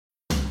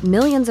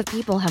Millions of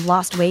people have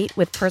lost weight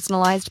with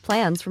personalized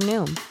plans from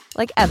Noom.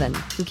 Like Evan,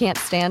 who can't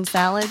stand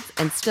salads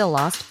and still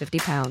lost 50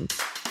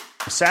 pounds.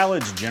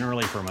 Salads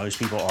generally for most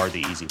people are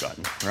the easy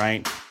button,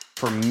 right?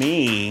 For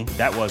me,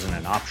 that wasn't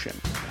an option.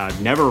 I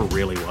never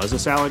really was a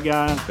salad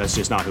guy. That's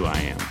just not who I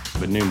am.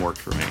 But Noom worked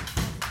for me.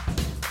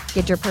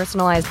 Get your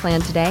personalized plan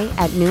today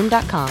at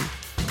Noom.com.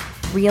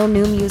 Real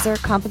Noom user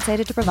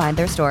compensated to provide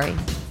their story.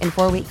 In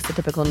 4 weeks, the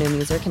typical Noom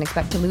user can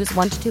expect to lose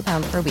 1 to 2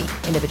 pounds per week.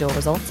 Individual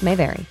results may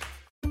vary.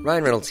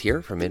 Ryan Reynolds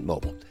here from Mint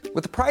Mobile.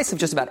 With the price of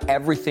just about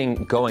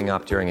everything going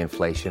up during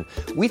inflation,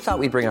 we thought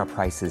we'd bring our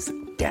prices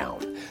down.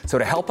 So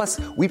to help us,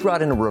 we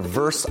brought in a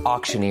reverse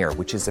auctioneer,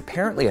 which is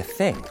apparently a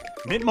thing.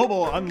 Mint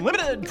Mobile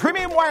Unlimited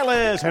Premium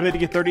Wireless. How to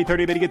get 30,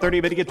 30, bit to get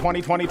 30, bit to get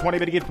 20, 20, 20,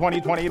 bit to get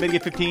 20, 20, bit to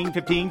get 15,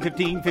 15,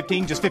 15,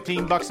 15, just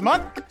 $15 a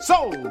month?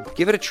 Sold!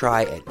 Give it a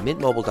try at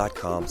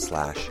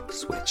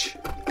mintmobile.com/switch.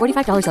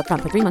 $45 up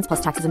front for 3 months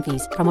plus taxes and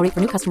fees. Promo rate for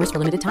new customers for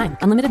limited time.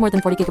 Unlimited more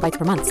than 40 gigabytes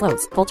per month.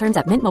 Slows full terms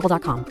at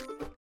mintmobile.com.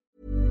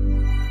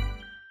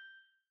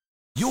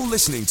 You're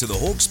listening to the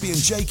Hawksby and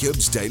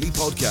Jacobs Daily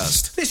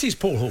Podcast. This is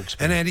Paul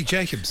Hawksby. And Andy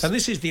Jacobs. And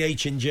this is the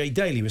H&J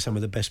Daily with some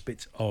of the best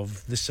bits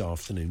of this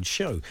afternoon's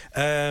show.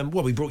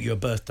 Well, we brought you a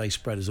birthday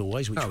spread as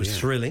always, which was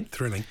thrilling.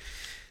 Thrilling.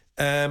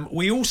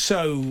 We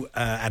also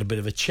had a bit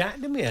of a chat,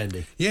 didn't we,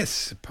 Andy?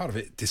 Yes, part of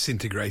it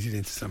disintegrated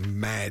into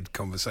some mad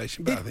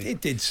conversation. But I think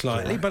it did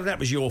slightly, but that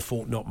was your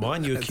fault, not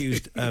mine. You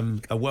accused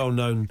a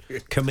well-known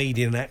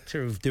comedian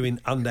actor of doing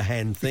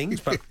underhand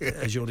things, but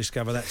as you'll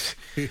discover, that's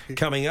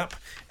coming up.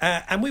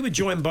 And we were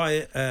joined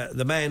by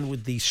the man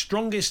with the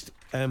strongest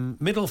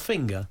middle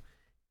finger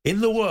in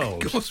the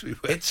world. Of course we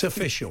were. It's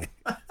official.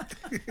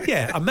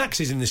 Yeah, and Max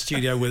is in the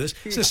studio with us.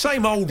 It's the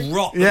same old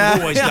rot that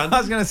we've always done. I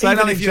was going to say,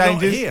 even nothing if you're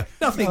changes. Not here.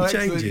 Nothing No,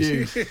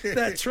 changes.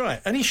 That's right.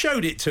 And he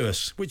showed it to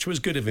us, which was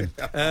good of him.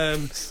 Did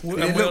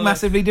it look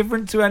massively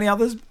different to any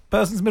other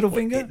person's middle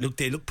finger? It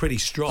looked pretty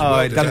strong. Oh,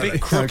 It was a bit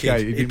crooked.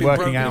 Okay, you've It'd been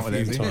working broken out a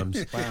with few it.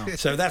 times. Wow.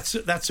 So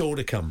that's all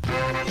to come.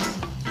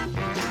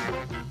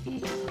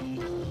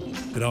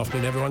 Good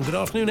afternoon, everyone. Good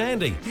afternoon,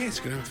 Andy.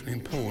 Yes, good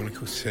afternoon, Paul. And of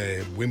course,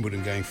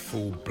 Wimbledon going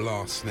full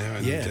blast now.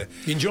 And, You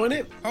enjoying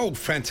it? Oh,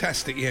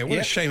 fantastic! Yeah, what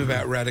a shame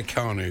about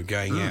Raducanu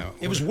going out.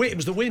 It was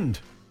the wind.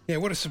 Yeah,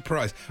 what a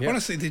surprise. Yeah.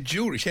 Honestly, the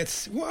jewellery, she had,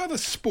 what other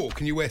sport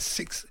can you wear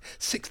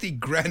 60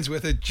 grand's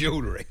worth of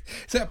jewellery?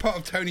 Is that part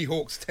of Tony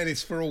Hawk's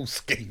Tennis for All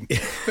scheme?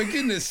 For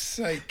goodness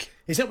sake.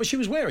 Is that what she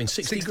was wearing?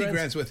 60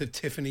 grand's worth of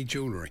Tiffany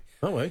jewellery.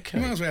 Oh, okay.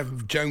 You might as well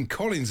have Joan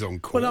Collins on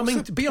court. Well, I mean,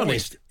 What's to the be point?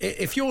 honest,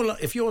 if you're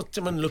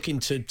someone looking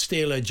to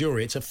steal her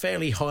jewellery, it's a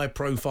fairly high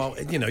profile.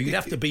 You know, you'd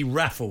have to be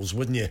Raffles,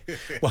 wouldn't you?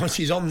 While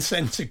she's on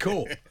centre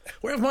court.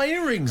 Where have my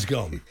earrings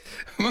gone?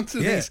 Amongst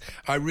the things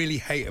I really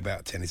hate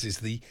about tennis is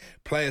the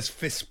player's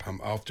fist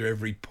pump after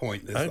every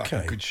point. There's like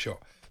a good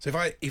shot. So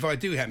if I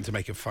do happen to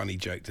make a funny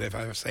joke, if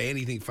I say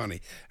anything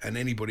funny and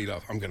anybody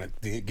laughs, I'm going to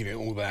give it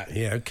all that.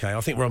 Yeah, okay.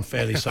 I think we're on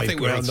fairly safe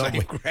ground, aren't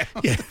we? Ground.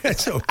 Yeah,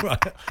 that's all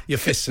right. Your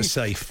fists are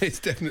safe.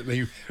 It's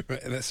definitely,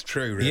 that's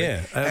true, really.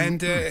 Yeah.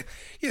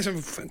 So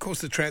of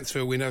course the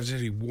transfer window, I've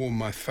actually worn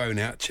my phone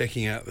out,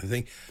 checking out the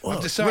thing. Well,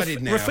 I've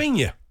decided now.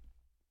 Rafinha.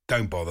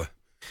 Don't bother.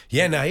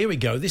 Yeah, now here we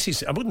go. This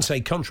is, I wouldn't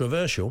say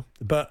controversial,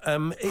 but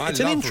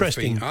it's an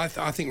interesting. Rafinha.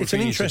 I think it's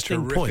an Rafinha's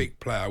interesting a terrific point.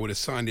 player. I would have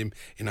signed him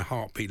in a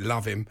heartbeat.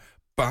 Love him,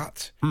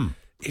 but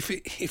if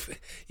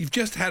you've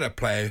just had a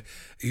player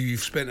who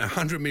you've spent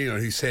 100 million on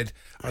who said,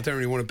 "I don't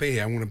really want to be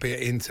here. I want to be at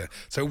Inter."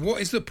 So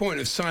what is the point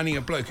of signing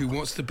a bloke who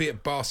wants to be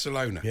at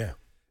Barcelona? Yeah.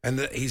 And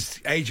that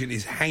his agent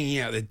is hanging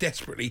out. They're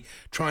desperately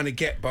trying to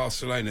get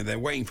Barcelona. They're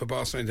waiting for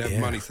Barcelona to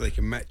have money so they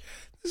can match.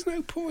 There's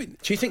no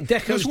point. Do you think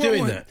Deco's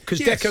doing that? Because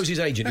Deco's his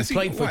agent. He's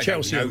played for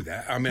Chelsea. I don't know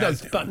that. I mean, I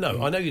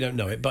know you don't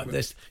know it, but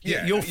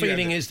your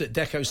feeling is that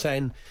Deco's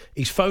saying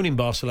he's phoning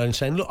Barcelona and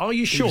saying, "Look, are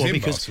you sure?" was in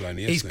Because Barcelona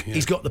yesterday,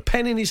 he's got the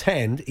pen in his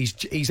hand.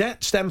 He's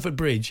at Stamford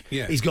Bridge.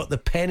 Yeah. He's got the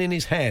pen in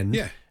his hand.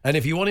 Yeah. And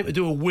if you want him to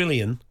do a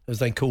Willian, as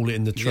they call it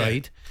in the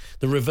trade,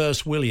 the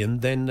reverse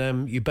Willian,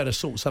 then you better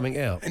sort something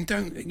out. And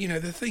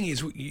the thing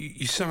is,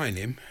 you sign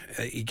him,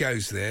 he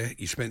goes there,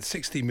 you spent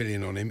 60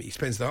 million on him, he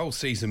spends the whole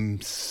season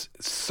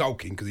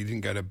sulking because he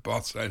didn't go to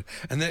Barcelona,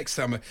 and the next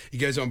summer he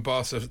goes on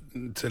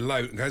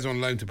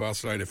loan to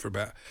Barcelona for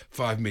about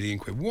 5 million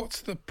quid.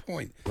 What's the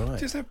point? Right.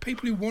 Just have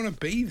people who want to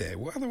be there.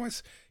 Well,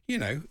 otherwise,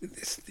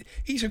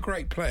 he's a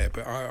great player,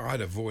 but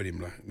I'd avoid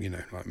him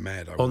like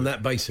mad. On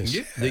that basis,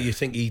 that you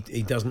think he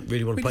doesn't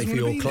really want to play for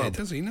your club,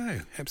 there, does he? No,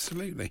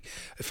 absolutely.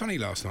 Funny,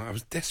 last night I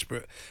was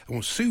desperate.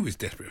 Well, Sue was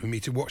desperate for me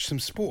to watch some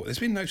sport. There's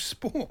been no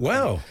sport.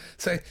 Wow.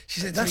 So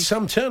she said, that's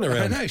some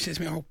turnaround. I know. She said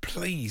to me, "Oh,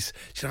 please."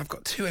 She said, "I've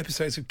got 2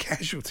 episodes of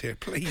Casualty.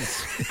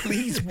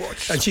 Please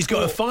watch." And she's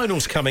got her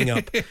finals coming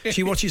up.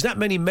 She watches that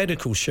many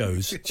medical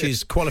shows.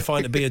 She's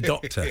qualifying to be a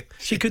doctor.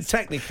 She could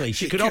technically,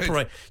 she could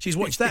operate. She's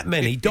watched that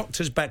many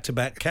doctors back to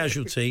back,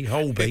 Casualty,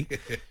 Holby.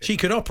 She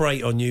could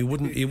operate on you.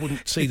 You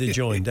wouldn't see the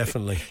join,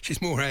 definitely.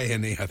 She's more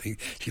A&E, I think.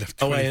 She'd have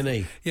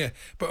A&E. Yeah,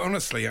 but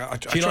honestly,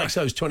 she likes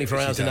those 24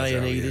 hours in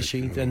A&E, does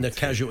she? And the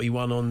Casualty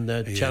one on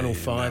Channel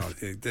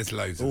 5. No, there's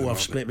loads. Oh, I've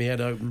split my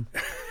head open.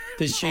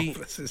 Did she?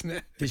 Marvellous, isn't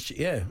it? Did she?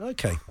 Yeah.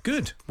 Okay.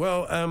 Good.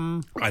 Well,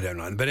 I don't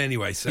know. But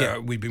anyway,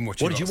 so we've been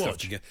watching What a did lot you of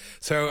watch? stuff together.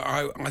 So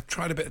I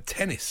tried a bit of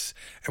tennis.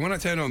 And when I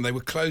turned on, they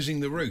were closing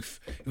the roof.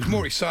 It was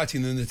more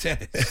exciting than the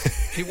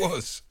tennis. It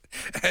was.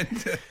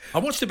 And I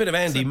watched a bit of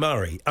Andy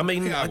Murray. I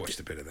mean, I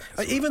watched a bit of that as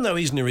well. Even though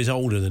Isner is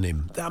older than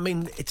him, I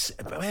mean, it's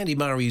Andy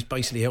Murray is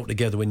basically held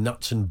together with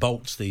nuts and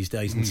bolts these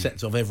days and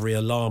sets off every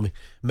alarm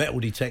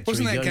metal detector.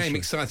 Wasn't he that goes game through.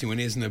 exciting when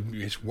Isner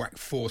just whacked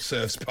 4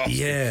 serves past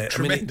him? Yeah,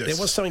 Tremendous. I mean,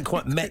 there was something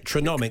quite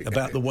metronomic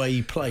about the way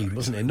he played,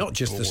 wasn't there? Not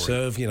just the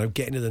serve,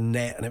 getting to the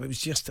net, and it was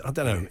just, I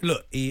don't know.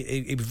 Look,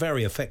 he was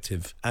very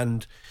effective,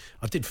 and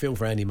I did feel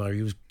for Andy Murray.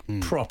 He was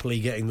properly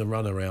getting the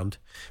run around.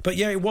 But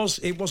yeah, it was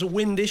a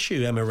wind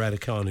issue, Emma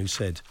Raducanu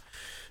said.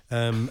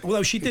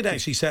 Although she did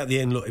actually say at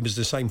the end, look, it was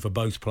the same for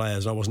both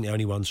players. I wasn't the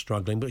only one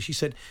struggling. But she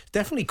said,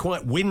 definitely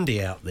quite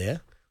windy out there.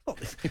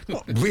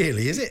 Not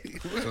really, is it?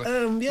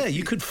 Yeah,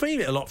 you could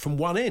feel it a lot from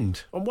one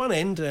end. On one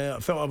end, I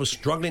felt I was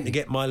struggling to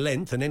get my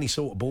length and any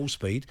sort of ball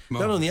speed.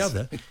 Then on the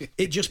other,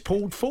 it just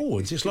pulled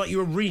forwards. It's like you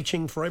were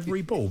reaching for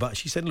every ball. But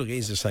she said, look, it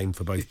is the same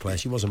for both players.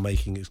 She wasn't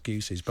making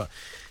excuses. But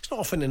it's not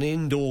often an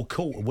indoor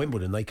court at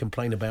Wimbledon they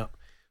complain about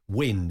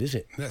wind, is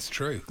it? That's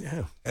true.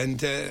 Yeah. And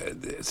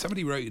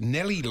somebody wrote,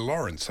 Nellie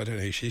Lawrence, I don't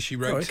know who she is, she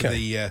wrote to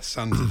the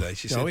Sun today.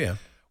 She said,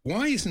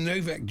 why is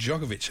Novak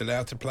Djokovic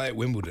allowed to play at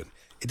Wimbledon?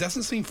 It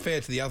doesn't seem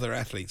fair to the other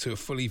athletes who are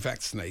fully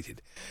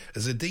vaccinated.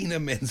 As Adina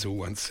Menzel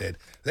once said,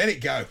 let it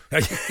go.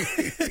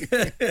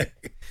 That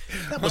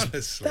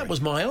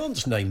was my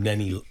aunt's name,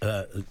 Nellie,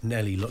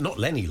 not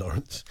Lenny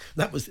Lawrence.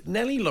 That was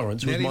Nellie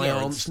Lawrence was my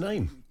aunt's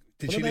name.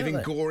 Did she live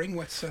in Goring,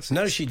 West Sussex?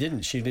 No, she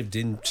didn't. She lived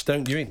in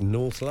Stoke Newington,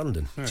 North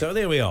London. Oh. So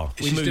there we are.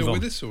 Is she still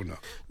with us or not?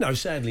 No,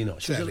 sadly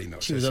not.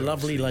 She was a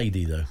lovely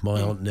lady, though, my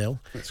Aunt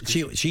Nell.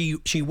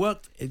 She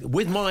worked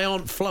with my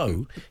Aunt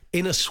Flo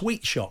in a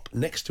sweet shop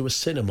next to a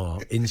cinema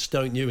in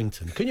Stoke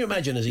Newington. Can you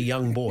imagine as a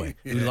young boy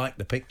who liked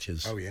the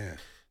pictures? Oh, yeah.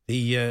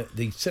 The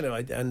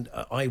cinema, and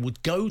I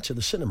would go to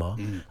the cinema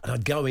and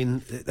I'd go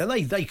in, and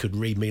they could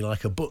read me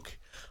like a book.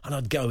 And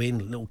I'd go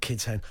in, little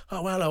kids saying,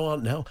 oh, hello,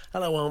 Aunt Nell.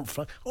 Hello, Aunt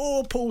Flo.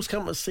 Oh, Paul's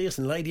come to see us,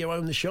 and lady who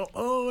owned the shop.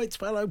 Oh, it's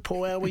hello,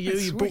 Paul, how are you?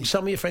 You brought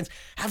some of your friends.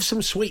 Have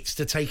some sweets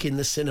to take in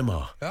the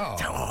cinema.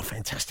 Oh,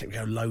 fantastic. We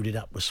go loaded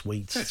up with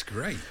sweets. That's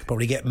great.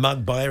 Probably get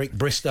mugged by Eric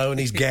Bristow and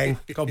his gang.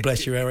 God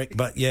bless you, Eric.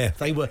 But yeah,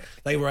 they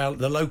were out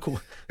the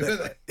local.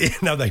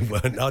 No, they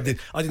weren't. I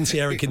didn't see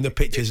Eric in the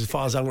pictures. As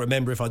far as I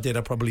remember, if I did,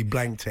 I probably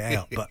blanked it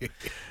out. But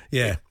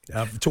yeah,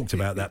 I've talked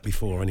about that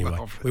before anyway.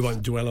 We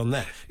won't dwell on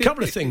that. A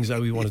couple of things,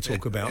 though, we want to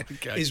talk about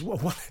is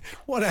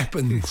what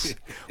happens.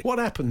 What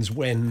happens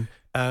when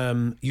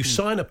you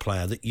sign a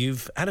player that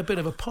you've had a bit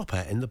of a pop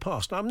at in the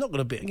past? Now, I'm not going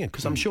to be,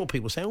 because I'm sure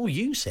people say, oh,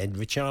 you said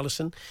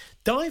Richarlison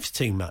dives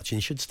too much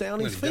and should stay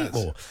on his feet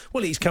more.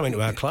 Well, he's coming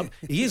to our club.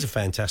 He is a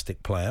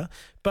fantastic player,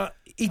 but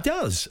he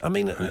does. I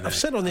mean, I've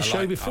said on this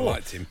show before, I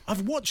liked him.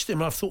 I've watched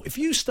him and I've thought, if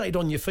you stayed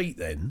on your feet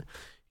then,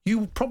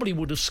 you probably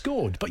would have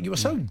scored, but you were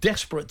so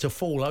desperate to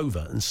fall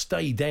over and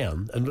stay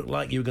down and look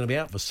like you were going to be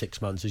out for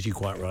 6 months, as you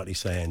quite rightly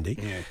say, Andy,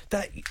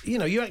 that,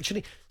 you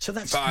actually... So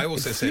that's... But I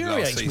also said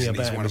last season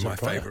he's one of my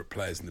player. favourite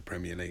players in the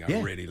Premier League.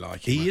 I really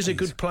like him. He is a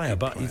good player,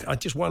 but I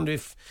just wonder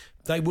if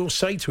they will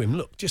say to him,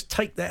 look, just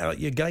take that out of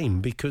your game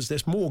because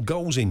there's more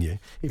goals in you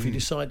if you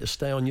decide to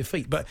stay on your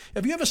feet. But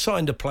have you ever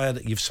signed a player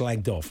that you've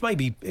slagged off?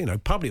 Maybe,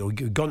 publicly, or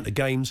you've gone to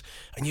games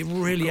and you've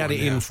really had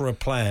it in for a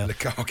player.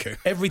 Lukaku.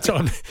 Every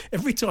time.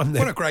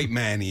 What a great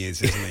man he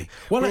is, isn't he?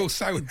 We're all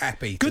so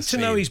happy Good to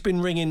know him. he's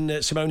been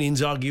ringing Simone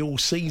Inzaghi all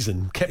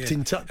season, kept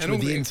in touch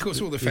with the... Of course,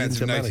 all the fans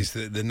have noticed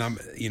that the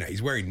number,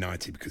 he's wearing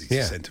 90 because he's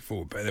a centre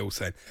forward, but they're all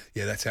saying,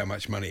 that's how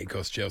much money it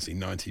cost Chelsea,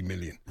 90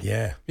 million.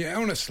 Yeah. Yeah,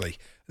 honestly.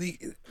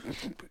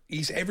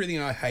 He's everything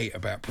I hate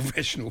about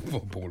professional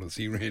footballers.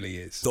 He really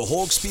is. The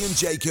Hawksby and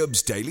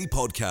Jacobs Daily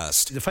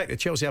Podcast. The fact that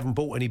Chelsea haven't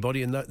bought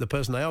anybody and the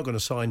person they are going to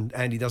sign,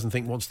 Andy doesn't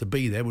think wants to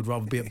be there, would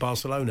rather be at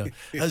Barcelona,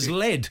 has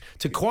led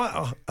to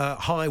quite a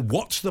high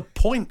what's the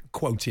point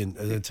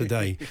quotient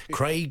today.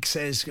 Craig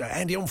says,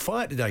 Andy on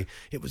fire today.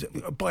 It was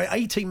by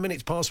 18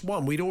 minutes past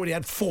 1, we'd already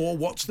had 4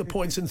 what's the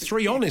points and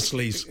 3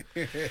 honestlys.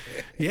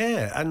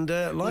 Yeah, and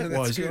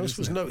likewise, I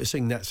was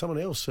noticing that someone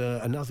else,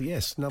 another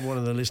one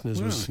of the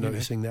listeners was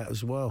noticing that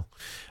as well.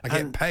 I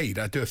get paid.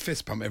 I do a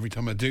fist pump every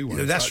time I do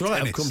one. That's like right.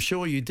 tennis. I'm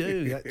sure you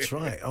do. That's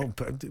right. Oh,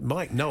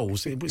 Mike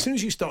Knowles. As soon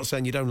as you start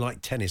saying you don't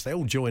like tennis, they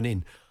all join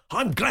in.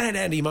 I'm glad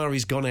Andy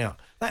Murray's gone out.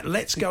 That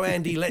 "Let's Go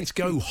Andy, Let's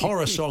Go"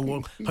 horror song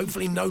will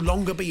hopefully no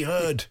longer be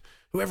heard.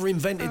 Whoever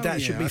invented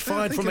that should be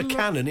fired from a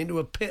cannon into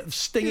a pit of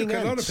stinging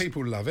ants. A lot of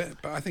people love it,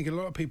 but I think a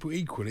lot of people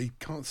equally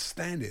can't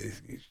stand it.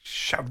 It's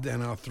shoved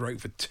down our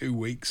throat for 2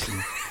 weeks.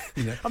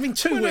 And, I mean,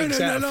 2 weeks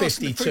out of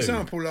 52. For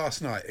example,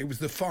 last night, it was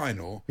the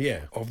final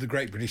of the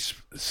Great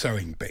British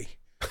Sewing Bee.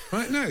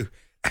 Right? No.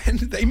 And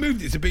they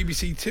moved it to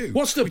BBC Two.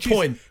 What's the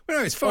point? Well,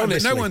 no, it's fine.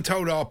 But no one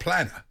told our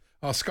planner.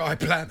 Our Sky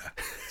planner.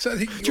 So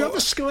do you have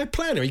a Sky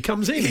Planner? He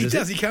comes in. He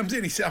does. He comes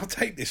in. He said, "I'll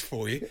take this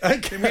for you."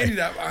 Okay. And we ended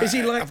up. Is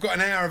he like? I've got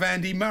an hour of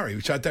Andy Murray,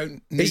 which I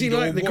don't need. Is he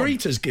like the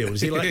Greeters Guild?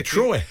 Is he like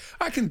Troy?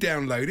 I can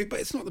download it,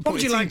 but it's not the What point.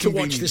 would you like to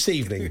watch this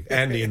evening,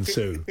 Andy and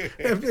Sue?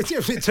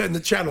 Turn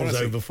the channels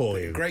over for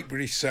you. Great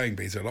British Sewing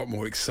Bee is a lot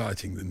more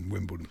exciting than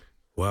Wimbledon.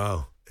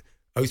 Wow.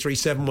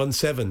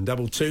 03717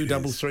 22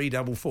 33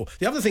 44.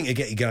 The other thing to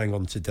get you going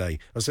on today,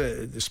 I was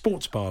at the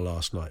sports bar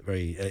last night,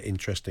 very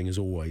interesting as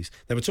always.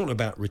 They were talking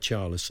about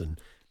Richarlison.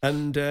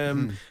 And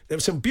there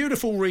was some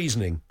beautiful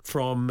reasoning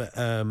from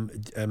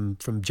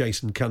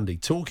Jason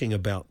Cundy talking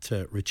about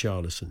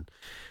Richarlison.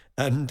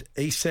 And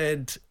he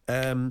said,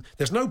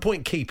 there's no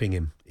point keeping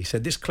him. He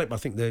said, this clip, I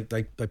think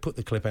they put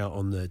the clip out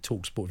on the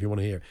TalkSport if you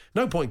want to hear it.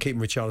 No point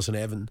keeping Richarlison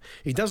at Everton.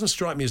 He doesn't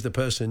strike me as the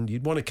person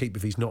you'd want to keep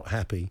if he's not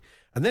happy.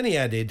 And then he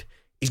added,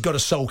 he's got a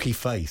sulky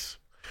face.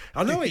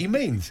 I know what he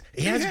means.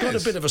 He has got a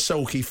bit of a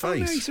sulky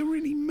face. Oh, no, he's a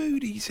really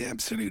moody. He's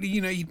absolutely,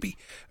 you'd be.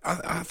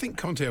 I think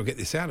Conte will get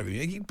this out of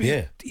him.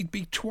 He'd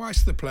be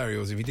twice the player he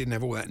was if he didn't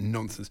have all that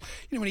nonsense.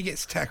 When he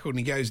gets tackled and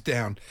he goes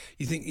down,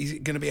 you think he's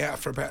going to be out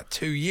for about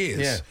 2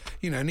 years.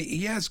 Yeah. And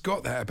he has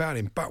got that about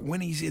him. But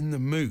when he's in the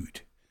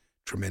mood,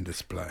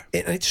 tremendous player.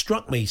 It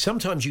struck me,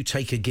 sometimes you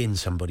take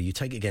against somebody, you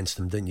take against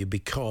them, don't you,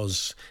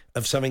 because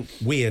of something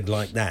weird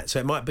like that. So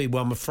it might be,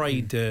 well, I'm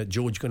afraid, George,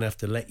 you're going to have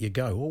to let you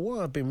go.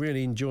 Well, I've been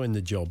really enjoying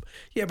the job.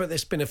 Yeah, but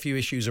there's been a few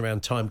issues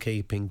around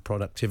timekeeping,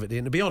 productivity,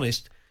 and to be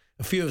honest,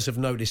 a few of us have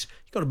noticed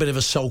you've got a bit of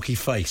a sulky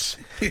face,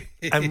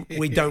 and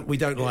we don't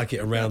like it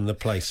around the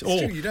place.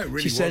 Or you don't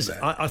really she says,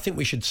 that. I think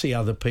we should see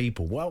other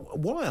people. Well,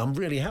 why? I'm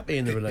really happy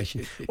in the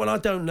relationship. Well, I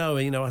don't know.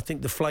 I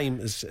think the flame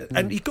is,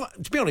 and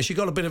to be honest, you've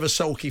got a bit of a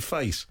sulky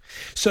face.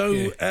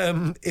 So,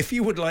 if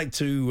you would like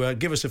to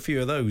give us a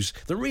few of those,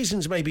 the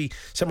reasons maybe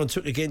someone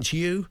took against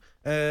you.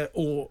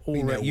 Or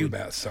you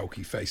about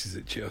sulky faces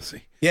at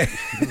Chelsea. Yeah,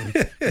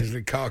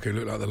 Lukaku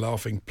looked like the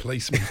laughing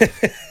policeman.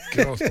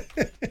 God.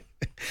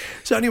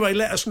 So anyway,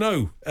 let us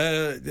know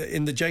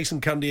in the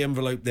Jason Cundy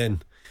envelope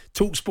then.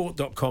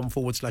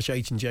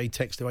 Talksport.com/H&J,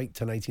 text to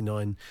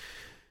 81089,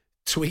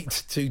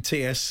 tweet to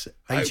TS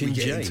I hope we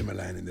H&J. get into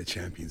Milan in the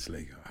Champions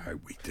League. I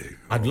hope we do.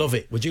 I'd love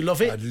it. Would you love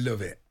it? I'd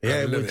love it.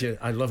 Yeah, would you?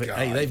 I'd love it. God,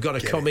 hey, they've got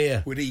to come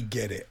here. Would he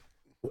get it?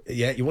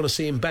 Yeah, you want to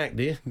see him back,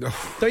 do you? No.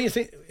 Don't you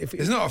think?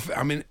 It's not.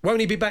 Won't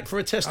he be back for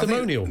a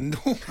testimonial?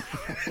 No.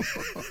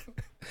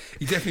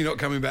 He's definitely not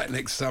coming back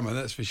next summer,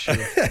 that's for sure.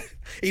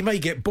 He may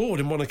get bored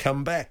and want to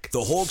come back. The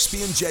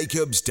Hawksbee and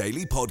Jacobs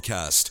Daily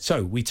Podcast.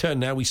 So we turn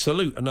now, we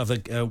salute another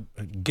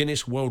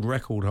Guinness World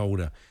Record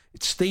holder.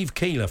 It's Steve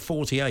Keeler,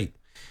 48.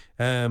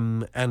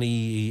 And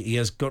he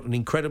has got an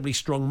incredibly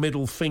strong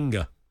middle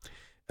finger,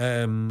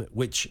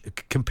 which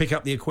can pick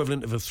up the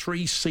equivalent of a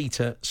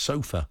 3-seater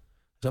sofa.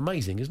 It's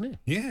amazing, isn't it?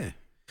 Yeah.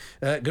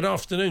 Good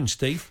afternoon,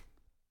 Steve.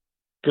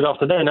 Good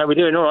afternoon. How are we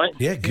doing? All right?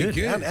 Yeah, good.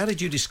 How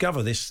did you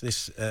discover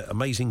this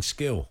amazing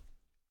skill?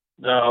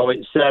 Oh,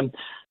 it's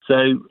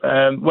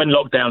when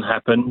lockdown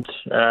happened,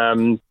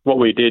 what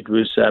we did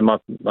was my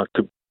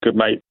good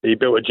mate, he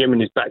built a gym in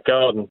his back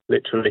garden,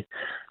 literally,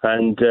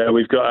 and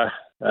we've got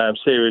a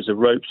series of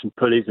ropes and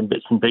pulleys and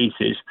bits and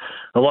pieces.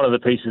 And one of the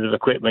pieces of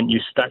equipment,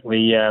 you stack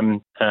the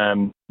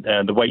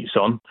weights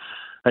on,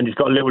 and it's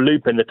got a little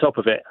loop in the top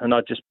of it, and I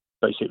just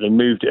basically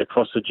moved it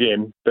across the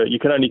gym, but you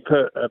can only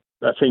put a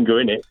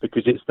finger in it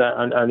because it's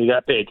only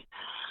that big.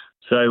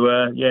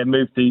 So,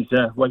 moved these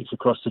weights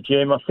across the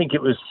gym. I think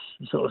it was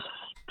sort of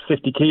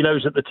 50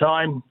 kilos at the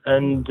time,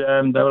 and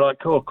they were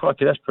like, oh,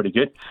 crikey, that's pretty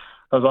good.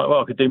 I was like,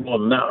 well, I could do more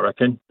than that, I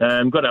reckon.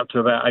 Got up to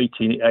about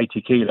 80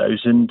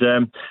 kilos, and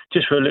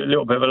just for a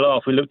little bit of a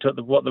laugh, we looked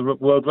at what the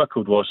world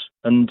record was,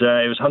 and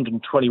it was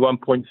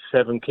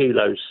 121.7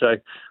 kilos. So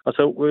I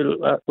thought we'll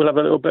have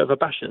a little bit of a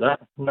bash at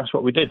that, and that's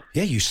what we did.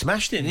 Yeah, you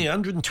smashed it,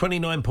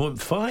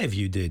 129.5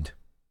 you did.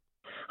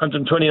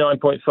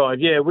 129.5,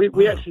 yeah.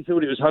 We actually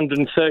thought it was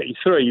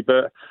 133,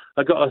 but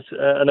I got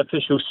an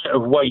official set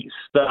of weights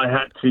that I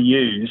had to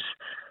use.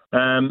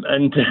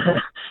 And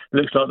it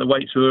looks like the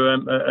weights were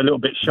a little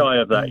bit shy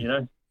of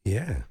that,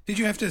 Yeah. Did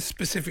you have to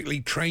specifically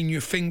train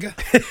your finger?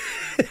 Do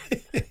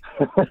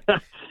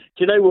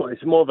you know what?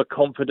 It's more of a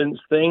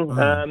confidence thing.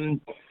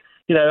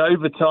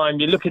 Over time,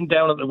 you're looking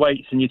down at the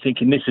weights and you're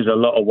thinking, this is a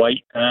lot of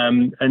weight.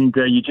 And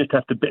you just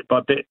have to bit by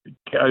bit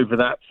get over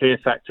that fear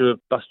factor of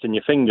busting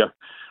your finger.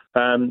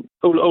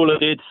 All I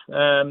did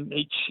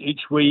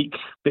each week,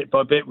 bit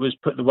by bit, was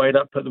put the weight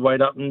up,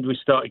 and we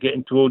started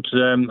getting towards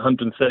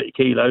 130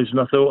 kilos. And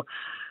I thought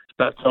it's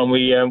about time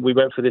we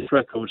went for this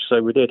record,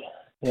 so we did.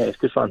 Yeah, it's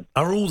good fun.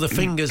 Are all the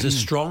fingers as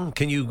strong?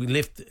 Can you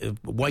lift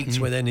weights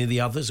with any of the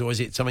others, or is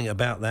it something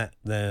about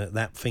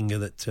that finger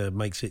that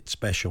makes it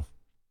special?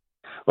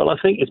 Well, I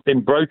think it's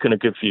been broken a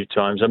good few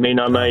times. I mean,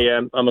 I'm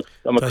a so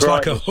it's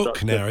like a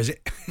hook now, is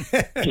it?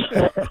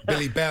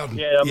 Billy Bowden.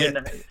 Yeah, I mean,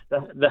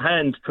 the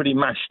hand's pretty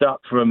mashed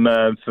up from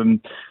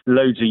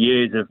loads of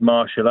years of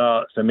martial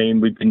arts. I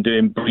mean, we've been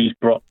doing breeze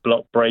block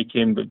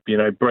breaking, but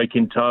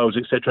breaking tiles,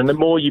 etc. And the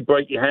more you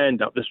break your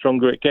hand up, the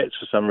stronger it gets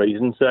for some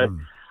reason. So,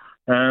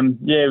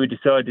 we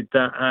decided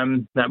that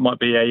that might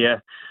be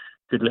a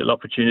good little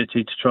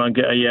opportunity to try and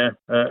get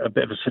a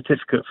bit of a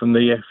certificate from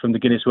the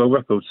Guinness World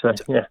Record. So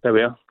yeah, there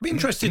we are. I'd be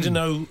interested to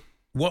know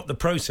what the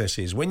process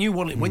is when you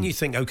when you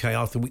think, okay,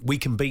 Arthur, we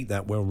can beat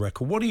that world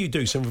record. What do you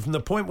do? So from the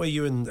point where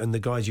you and the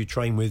guys you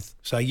train with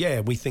say,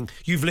 yeah, we think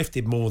you've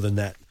lifted more than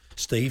that,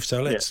 Steve.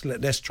 So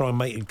let's try and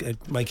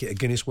make it a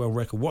Guinness World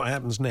Record. What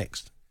happens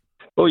next?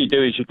 All you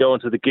do is you go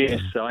onto the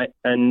Guinness site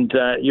and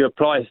you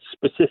apply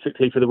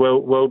specifically for the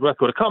world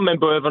record. I can't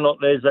remember whether or not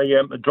there's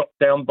a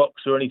drop-down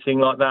box or anything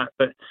like that,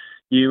 but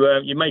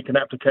you make an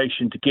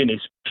application to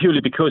Guinness purely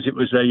because it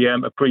was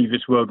a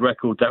previous world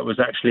record that was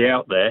actually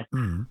out there.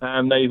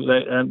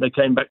 They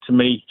came back to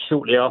me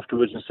shortly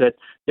afterwards and said,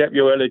 "Yep,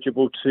 you're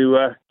eligible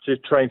to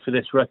train for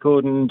this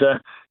record, and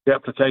the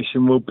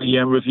application will be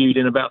reviewed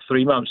in about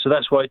 3 months." So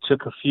that's why it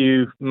took a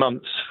few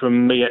months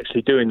from me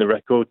actually doing the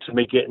record to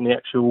me getting the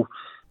actual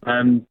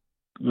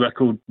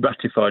record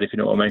ratified, if you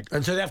know what I mean.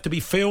 And so they have to be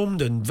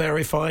filmed and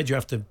verified. You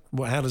have to.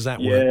 How does that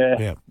work?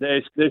 Yeah,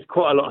 there's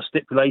quite a lot of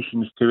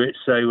stipulations to it.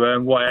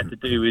 So what I had to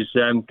do is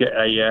get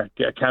a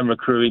camera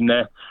crew in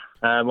there.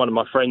 One of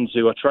my friends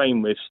who I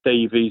train with,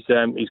 Steve, he's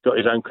got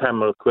his own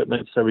camera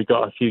equipment. So we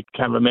got a few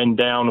cameramen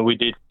down, and we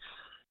did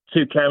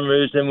 2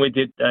 cameras, and we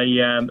did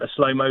a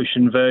slow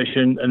motion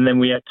version, and then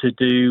we had to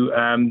do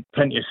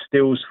plenty of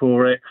stills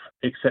for it,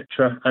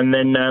 etc., and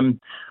then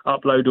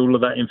upload all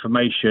of that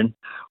information.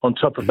 On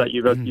top of that,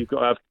 you've got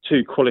to have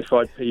 2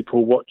 qualified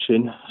people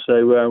watching.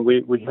 So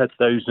we had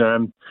those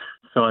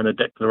sign a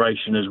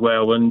declaration as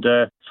well, and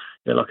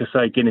like I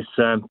say, Guinness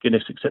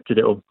accepted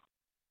it all.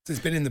 It's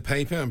been in the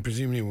paper, and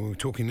presumably we're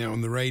talking now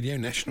on the radio,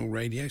 national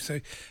radio. So,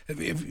 have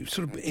you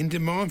sort of in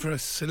demand for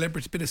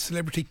bit of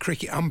celebrity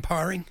cricket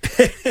umpiring?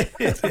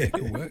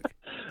 Could work.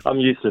 I'm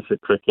useless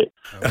at cricket.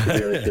 To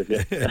be honest with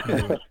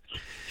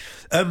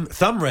you.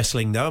 Thumb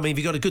wrestling, though. I mean, have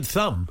you got a good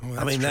thumb?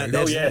 I mean,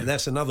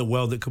 that's another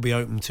world that could be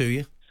open to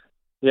you.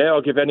 Yeah,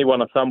 I'll give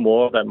anyone a thumb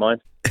war. I don't mind.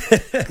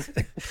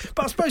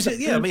 But I suppose,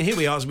 I mean, here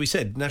we are, as we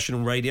said,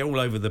 national radio, all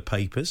over the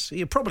papers.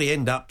 You'll probably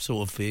end up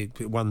sort of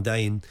one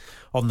day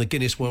on the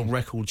Guinness World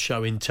Record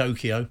show in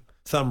Tokyo,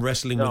 thumb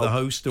wrestling with a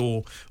host,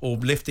 or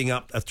lifting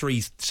up a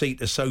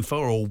 3-seater sofa,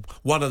 or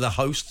one of the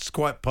hosts,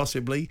 quite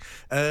possibly.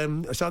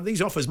 So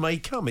these offers may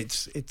come.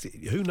 It's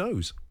who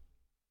knows?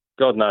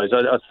 God knows.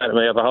 I said to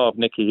my other half,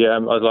 Nicky, I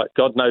was like,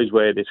 God knows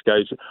where this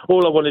goes.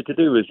 All I wanted to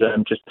do was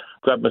just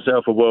grab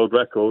myself a world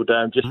record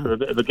just for a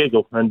bit of a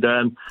giggle. And,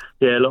 a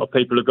lot of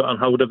people have got on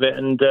hold of it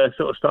and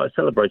sort of started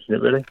celebrating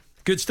it, really.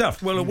 Good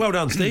stuff. Well, well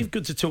done, Steve.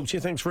 Good to talk to you.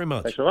 Thanks very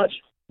much. Thanks very much.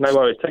 No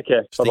worries. Take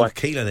care. Steve Bye-bye.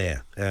 Keeler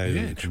there.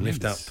 Can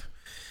lift up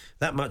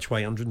that much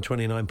weight,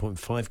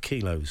 129.5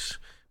 kilos,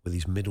 with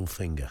his middle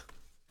finger.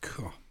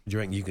 Cool. Do you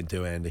reckon you could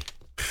do, Andy?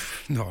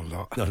 Not a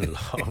lot. Not a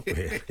lot,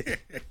 really.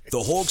 The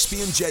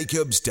Hawksbee and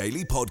Jacobs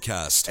Daily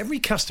Podcast. Every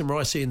customer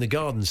I see in the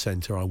garden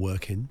centre I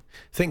work in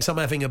thinks I'm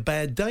having a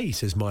bad day,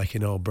 says Mike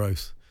in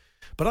Arbroath.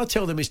 But I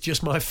tell them it's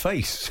just my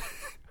face.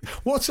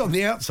 What's on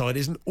the outside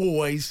isn't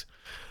always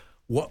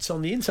what's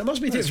on the inside.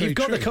 Must be different. If you've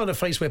got the kind of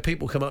face where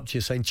people come up to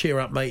you saying, "Cheer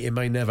up, mate, it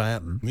may never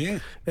happen." Yeah.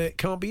 It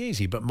can't be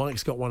easy, but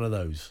Mike's got one of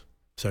those.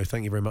 So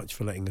thank you very much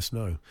for letting us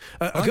know.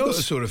 I've got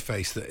the sort of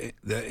face that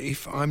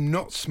if I'm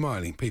not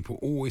smiling, people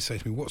always say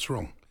to me, "What's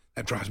wrong?"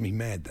 That drives me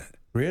mad, that.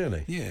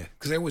 Really? Yeah,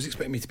 because they always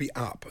expect me to be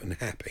up and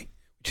happy,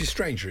 which is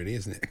strange, really,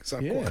 isn't it? Because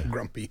I'm quite a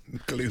grumpy,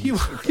 gloomy. You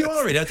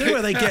are, really. I don't know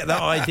where they get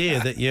that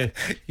idea that you're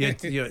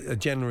a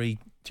generally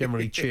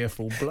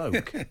cheerful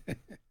bloke.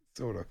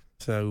 Sort of.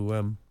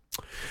 So,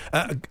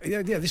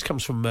 this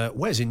comes from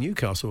Wes in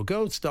Newcastle. A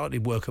girl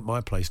started work at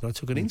my place and I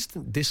took an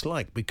instant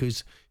dislike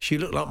because she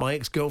looked like my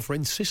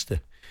ex-girlfriend's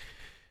sister.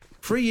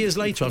 3 years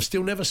later, I've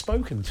still never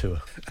spoken to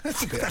her.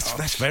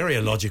 That's very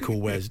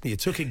illogical, Wes. You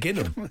took a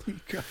Ginham.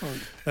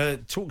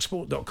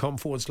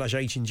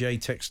 Talksport.com/H&J.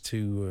 Text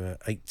to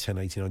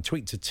 81089.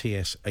 Tweet to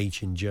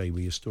TSH&J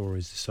with your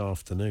stories this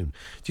afternoon.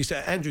 Just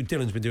Andrew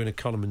Dillon's been doing a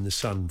column in The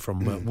Sun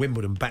from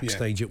Wimbledon,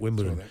 backstage at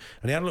Wimbledon.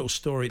 And he had a little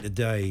story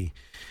today.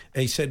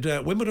 He said,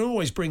 Wimbledon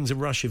always brings a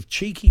rush of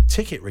cheeky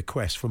ticket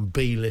requests from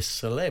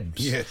B-list celebs.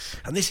 Yes.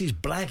 And this is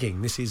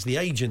blagging. This is the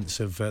agents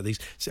of these.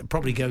 So it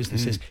probably goes and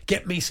says,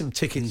 "Get me some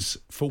tickets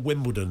for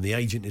Wimbledon." The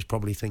agent is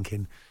probably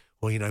thinking,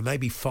 well,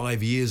 maybe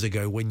 5 years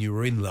ago when you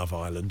were in Love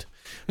Island,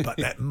 but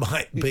that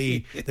might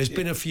be. There's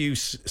been a few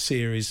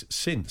series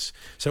since.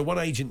 So one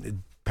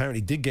agent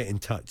apparently did get in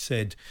touch,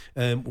 said,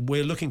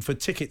 we're looking for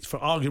tickets for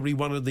arguably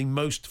one of the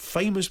most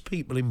famous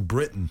people in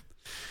Britain.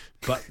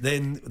 But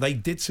then they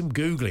did some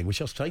Googling,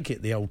 which I'll take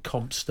it the old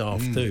comp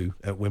staff do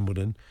at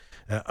Wimbledon,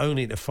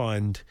 only to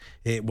find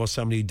it was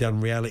somebody who'd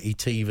done reality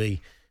TV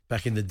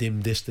back in the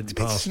dim, distant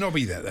past. It's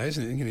snobby that, though,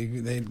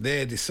 isn't it?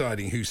 They're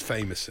deciding who's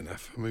famous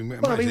enough.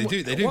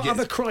 What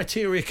other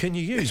criteria can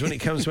you use when it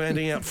comes to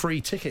handing out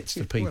free tickets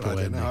to people? Well,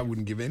 I don't know. I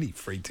wouldn't give any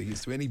free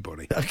tickets to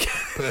anybody. Okay.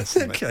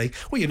 Personally. Okay.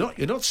 Well,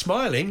 you're not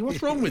smiling.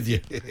 What's wrong with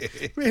you?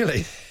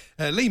 Really?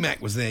 Lee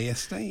Mack was there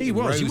yesterday. He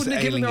was. You wouldn't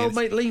have given old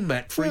mate Lee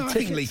Mack free tickets? I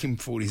think Lee can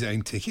afford his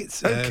own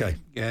tickets. Okay.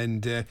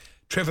 And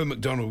Trevor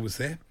McDonald was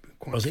there.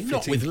 quite Was he? fitting,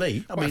 Not with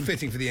Lee. Quite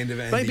fitting for the end of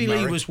Andy Maybe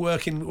Murray. Lee was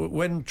working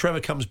when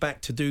Trevor comes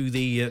back to do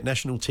the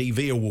National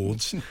TV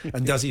Awards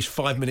and does his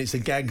 5 minutes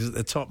of gags at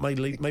the top.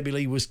 Maybe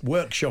Lee was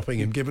workshopping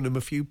him, giving him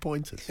a few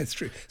pointers. That's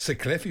true. Sir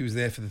Cliffy was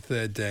there for the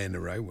third day in a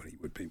row. Well, he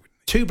would be.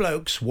 Two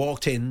blokes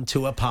walked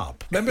into a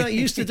pub. Remember he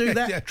used to do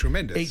that? Yeah,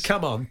 tremendous. He'd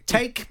come on,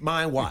 take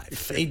my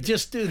wife. He'd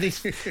just do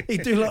this.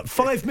 He'd do like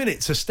 5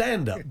 minutes of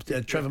stand-up,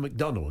 Trevor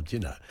McDonald, you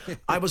know.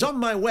 I was on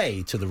my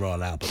way to the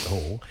Royal Albert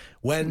Hall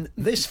when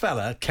this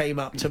fella came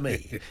up to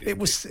me. It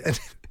was...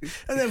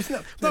 And there was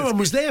no one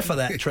was there for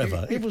that,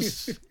 Trevor. It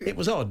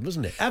was odd,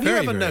 wasn't it? Have you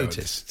ever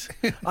noticed?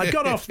 I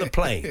got off the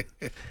plane.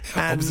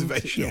 And,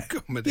 observational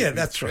comedy. Yeah, with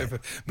that's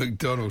Trevor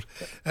McDonald.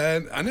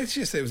 I noticed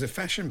yesterday there was a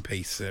fashion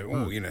piece.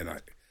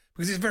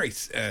 Because it's very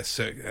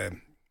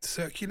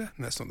circular.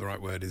 That's not the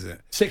right word, is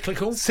it?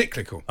 Cyclical?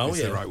 Cyclical. Oh,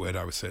 is yeah. the right word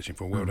I was searching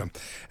for. Well done.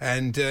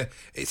 And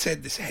it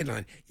said, this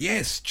headline,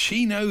 yes,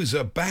 chinos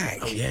are back.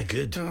 Oh, yeah,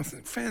 good. I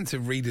think fans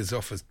of readers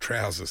off as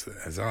trousers,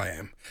 as I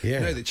am,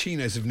 Yeah. know that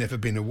chinos have never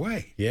been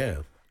away.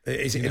 Yeah.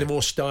 Is it in a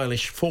more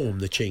stylish form,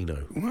 the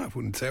chino? Well, I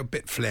wouldn't say a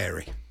bit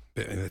flary.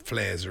 The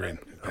flares are in.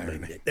 I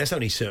mean, there's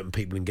only certain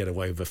people who can get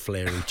away with a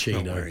flary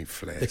chino. Not wearing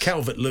flares. The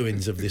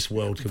Calvert-Lewins of this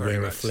world can Very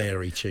wear a much so.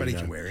 flary chino. But he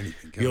can wear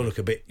anything. You'll look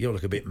a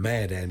bit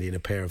mad, Andy, in a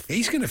pair of.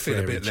 He's going to feel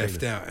a flary bit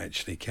left chinos. out,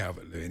 actually,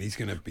 Calvert-Lewin. He's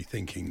going to be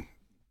thinking,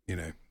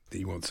 that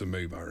he wants to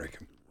move, I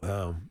reckon.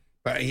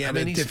 But he had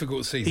a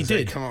difficult season. He so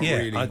did. Can't yeah,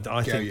 really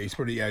I think he's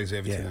probably owes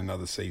Everton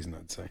another season,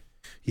 I'd say.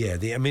 Yeah,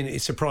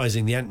 it's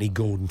surprising. The Anthony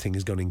Gordon thing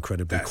has gone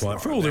incredibly That's quiet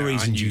not for all the there. I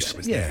reasons knew you that said.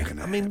 was Yeah, never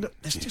gonna I mean,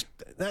 happen.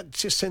 that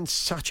just sends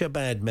such a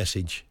bad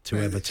message to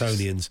Yeah, it's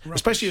Evertonians, just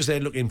especially as they're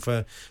looking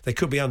for. They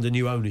could be under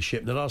new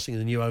ownership. The last thing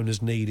the new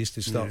owners need is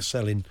to start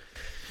selling,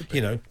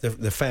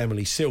 the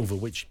family silver,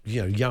 which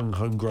young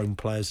homegrown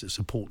players that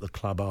support the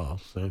club are.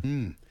 So.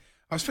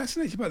 I was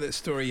fascinated by that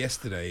story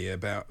yesterday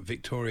about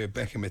Victoria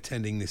Beckham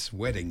attending this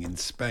wedding in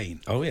Spain.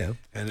 Oh, yeah.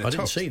 And I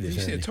didn't see this.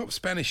 You see, a top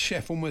Spanish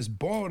chef almost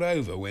boiled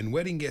over when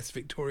wedding guest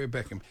Victoria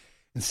Beckham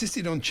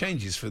insisted on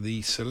changes for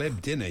the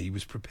celeb dinner he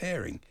was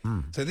preparing.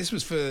 So this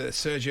was for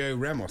Sergio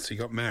Ramos. He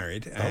got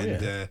married,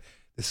 and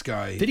this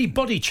guy... Did he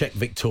body check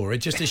Victoria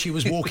just as she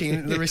was walking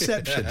into the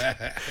reception?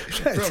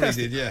 Probably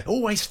did, yeah.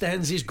 Always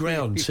stands his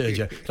ground,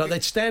 Sergio. Like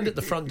they'd stand at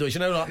the front doors,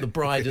 like the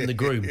bride and the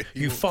groom.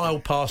 You file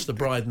past the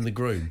bride and the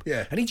groom.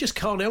 Yeah. And he just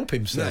can't help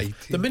himself. No,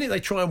 the minute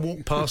they try and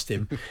walk past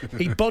him,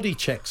 he body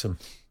checks them.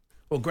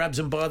 Or grabs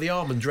them by the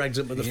arm and drags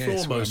them to the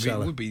foremost It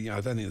cellar. would be.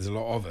 I don't think there's a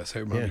lot of us, so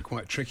it might be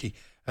quite tricky.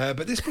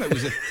 But this bloke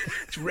was a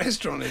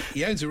restaurant.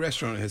 He owns a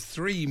restaurant that has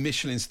 3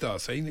 Michelin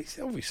stars, so he's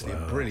obviously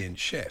a brilliant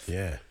chef.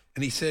 Yeah.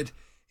 And he said,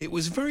 it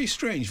was very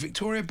strange.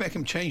 Victoria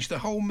Beckham changed the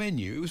whole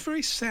menu. It was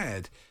very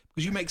sad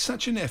because you make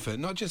such an effort,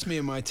 not just me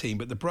and my team,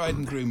 but the bride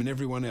and groom and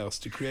everyone else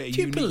to create a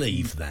Do you unique...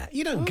 believe that?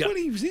 You don't Well,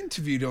 he was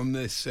interviewed on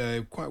this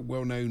quite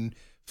well-known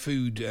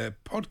food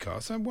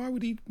podcast. So why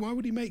would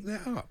he make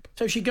that up?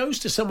 So she goes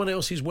to someone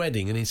else's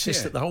wedding and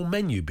insists that the whole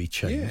menu be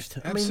changed.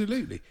 Yeah,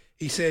 absolutely.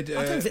 He said...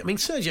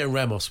 Sergio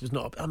Ramos was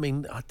not... I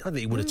don't think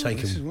he would have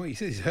taken... This is what he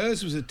says.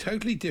 Hers was a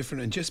totally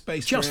different and just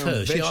based Just around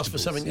hers. She asked for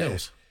vegetables. something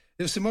else.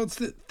 There were some odd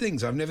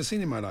things I've never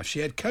seen in my life. She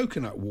had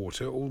coconut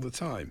water all the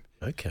time.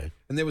 Okay.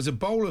 And there was a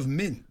bowl of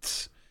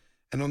mints.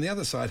 And on the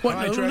other side, What,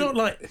 hydro... not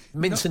like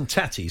mints and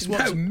tatties?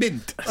 No,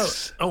 mint.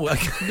 Oh,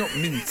 okay. Not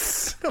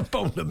mints. A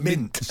bowl of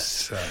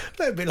mints.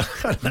 That'd be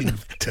like... I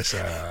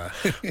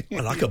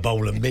like a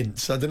bowl of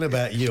mints. I don't know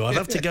about you. I'd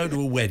love to go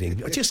to a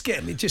wedding. Just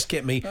get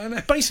me.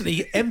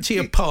 Basically, empty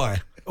a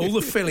pie. All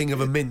the filling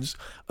of a mince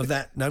of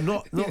that. No,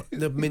 not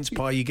the mince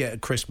pie you get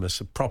at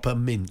Christmas. A proper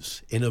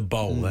mince in a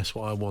bowl. That's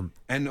what I want.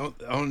 And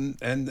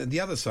and the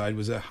other side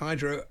was a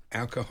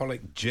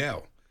hydroalcoholic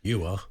gel.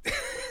 You are.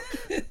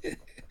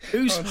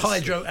 Who's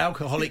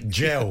hydroalcoholic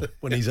gel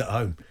when he's at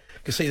home? You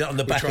can see that on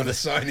the back of the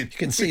sign. You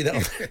can see that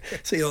on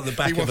the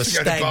back of a wants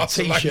to go to Stag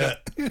Barcelona.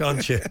 T-shirt,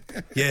 can't you?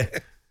 Yeah.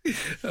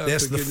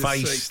 There's for the goodness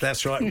face. sake.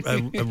 That's right.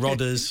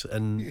 Rodders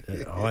and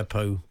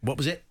hypo. What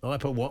was it?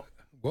 Hypo what?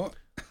 What?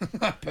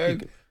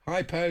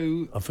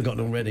 Hypo. I've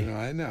forgotten already.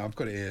 No, I've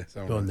got it here.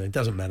 Go on then.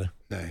 Doesn't matter.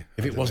 No.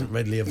 If it wasn't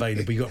readily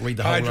available, you got to read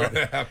the whole lot.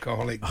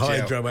 Hydroalcoholic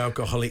gel.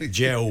 Hydroalcoholic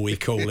gel, we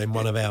call him,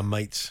 one of our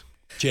mates.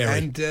 Jerry.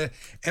 And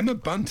Emma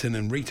Bunton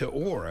and Rita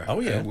Ora. Oh,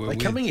 yeah. were They're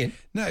coming in?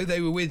 No,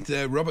 they were with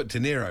Robert De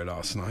Niro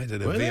last night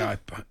at a Were they?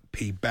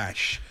 VIP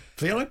bash.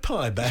 VIP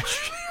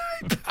bash.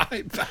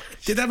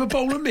 Did they have a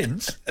bowl of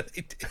mints?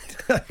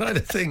 I like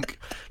to think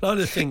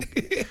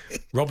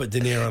Robert De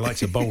Niro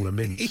likes a bowl of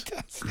mints. He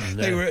does.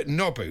 No. They were at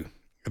Nobu,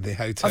 at the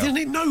hotel. I didn't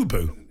eat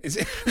Nobu. Is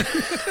it?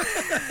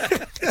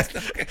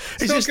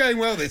 It's not going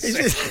well this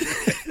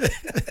season.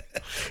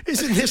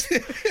 Isn't this...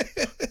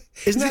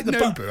 Isn't that the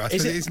Nobu? I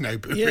think it is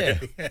Nobu. Yeah.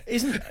 Really.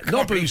 Isn't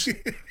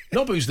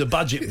Nobu's the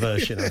budget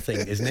version, I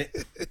think, isn't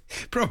it?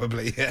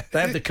 Probably, yeah.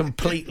 They have the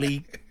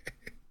completely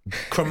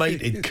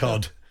cremated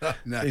cod.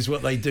 No. Is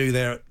what they do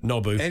there at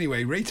Nobu.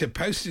 Anyway, Rita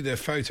posted a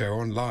photo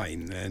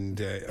online and...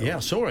 Yeah, I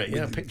saw it.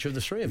 Yeah, a picture of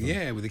the three of them.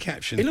 Yeah, with the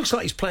caption... He looks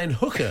like he's playing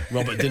hooker,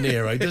 Robert De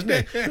Niro, doesn't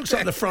he? Looks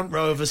like the front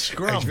row of a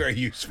scrum. He's very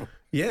useful.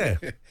 Yeah,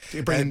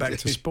 you bring it back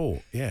to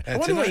sport. Yeah, I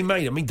wonder what he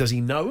made. I mean, does he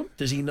know him?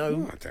 Does he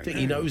know? I don't think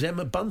know. he knows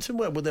Emma Bunton?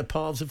 Where would their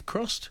paths have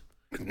crossed?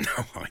 No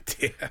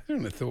idea. I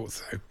wouldn't have thought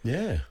so.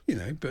 Yeah,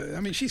 But I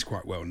mean, she's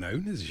quite well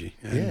known, isn't she?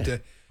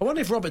 And, I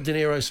wonder if Robert De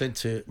Niro said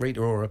to Rita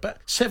Ora, about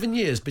 7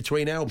 years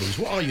between albums.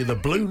 What are you, the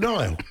Blue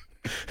Nile?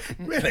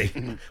 Really?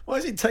 Why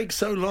does it take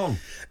so long?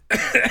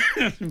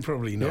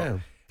 Probably not. Yeah.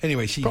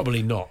 Anyway,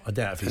 probably not. I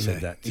doubt if he said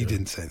that. He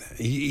didn't say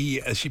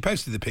that. She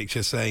posted the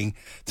picture saying,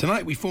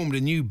 "Tonight we formed a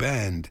new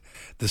band,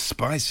 The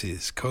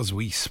Spices, 'cause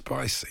we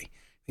spicy."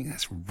 I think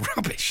that's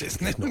rubbish,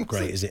 isn't it? It's not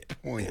great, is it?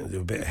 Point? A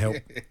bit of help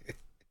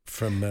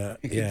from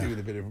You can do with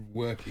a bit of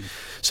working.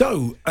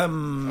 So,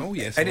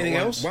 anything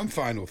else? One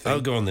final thing.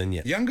 Oh, go on then.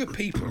 Yeah. Younger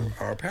people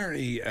are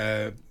apparently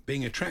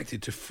being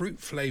attracted to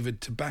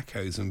fruit-flavoured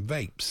tobaccos and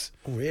vapes.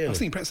 Oh, really? I was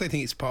thinking perhaps they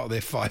think it's part of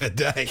their 5 a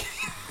day.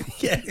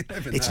 Yeah,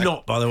 it's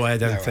not, by the way. I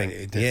don't think.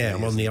 It Yeah,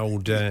 I'm on the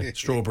isn't. old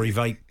strawberry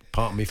vape.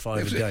 Part of me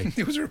 5 a day.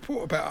 There was a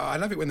report about. I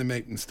love it when they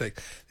make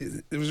mistakes.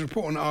 There was a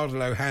report on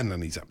Ardal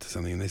O'Hanlon. He's up to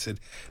something, and they said.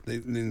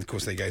 Then of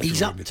course they go. He's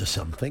through up to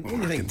something. What do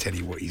you I think? can tell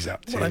you what he's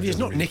up to. Well, he's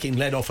not nicking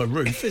lead off a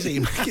roof, is he?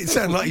 It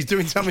sounds like he's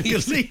doing something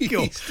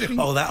illegal.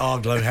 Oh, that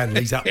Ardal O'Hanlon,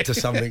 he's up to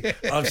something.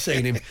 I've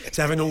seen him. He's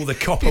having all the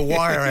copper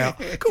wire out.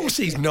 Of course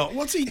he's not.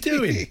 What's he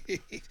doing?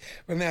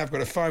 Well, now I've got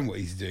to find what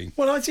he's doing.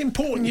 Well, it's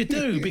important you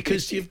do,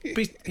 because you've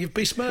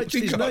besmirched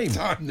his name.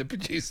 Time, the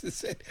producer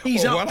said.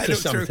 He's well, up to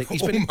something.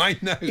 He's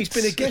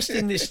been a guest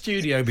in this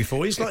studio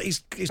before. He's like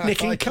he's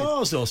nicking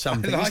cars or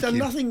something. He's done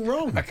nothing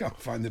wrong. I can't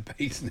find the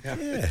piece now.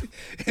 Yeah.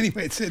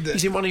 Anyway, it said that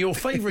he's in one of your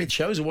favourite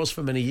shows, or was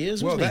for many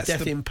years, wasn't he?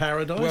 Death in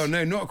Paradise? Well,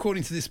 no, not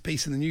according to this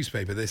piece in the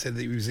newspaper. They said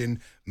that he was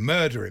in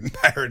Murder in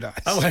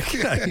Paradise. Oh,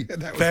 okay.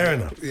 Fair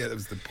enough. Yeah, that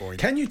was the point.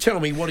 Can you tell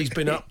me what he's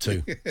been up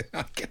to?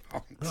 I can't.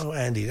 Oh,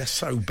 Andy, that's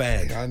so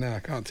bad. I know, I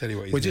can't tell you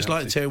what he's We'd been just up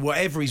like to tell you,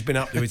 whatever he's been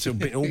up to, it's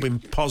all been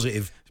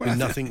positive. There's been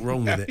nothing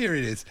wrong with it. Here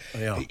it is.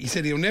 Yeah. He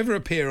said he'll never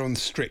appear on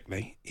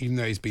Strictly, even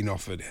though he's been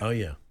offered it. Oh,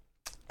 yeah.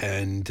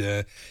 And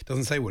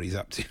doesn't say what he's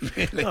up to,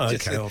 really. Oh,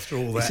 okay, after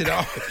all that. He said,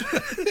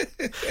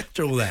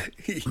 after all that.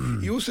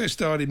 He also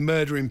starred in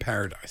Murder in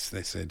Paradise,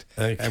 they said,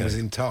 and was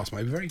in Taskmaster.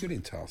 He was very good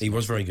in Taskmaster. He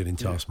was very good in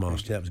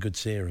Taskmaster. Yeah, that was a good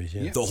series,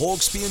 yeah. The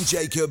Hawksby and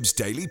Jacobs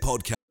Daily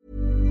Podcast.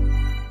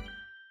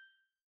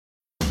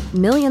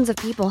 Millions of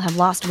people have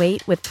lost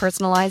weight with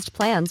personalized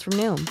plans from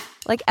Noom.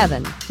 Like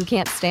Evan, who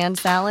can't stand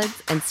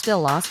salads and still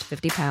lost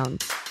 50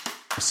 pounds.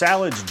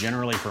 Salads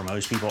generally for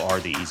most people are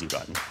the easy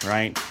button,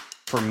 right?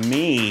 For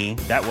me,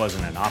 that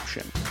wasn't an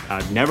option.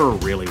 I never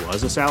really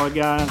was a salad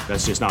guy.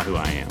 That's just not who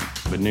I am.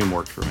 But Noom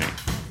worked for me.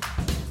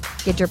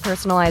 Get your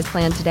personalized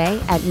plan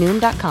today at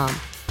Noom.com.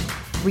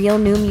 Real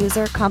Noom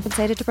user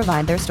compensated to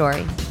provide their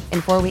story.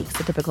 In 4 weeks,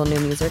 the typical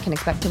Noom user can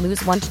expect to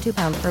lose 1 to 2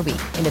 pounds per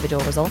week.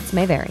 Individual results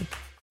may vary.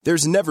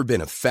 There's never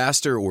been a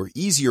faster or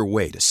easier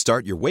way to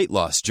start your weight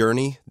loss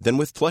journey than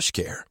with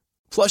PlushCare.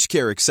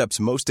 PlushCare accepts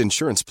most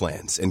insurance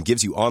plans and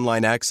gives you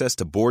online access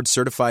to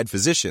board-certified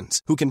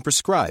physicians who can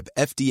prescribe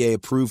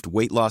FDA-approved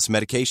weight loss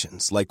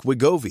medications like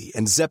Wegovy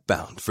and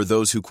Zepbound for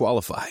those who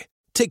qualify.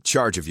 Take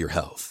charge of your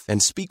health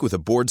and speak with a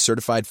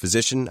board-certified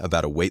physician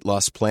about a weight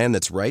loss plan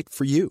that's right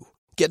for you.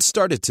 Get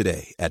started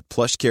today at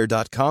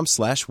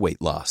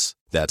plushcare.com/weight loss.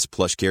 That's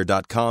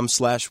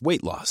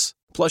plushcare.com/weight loss.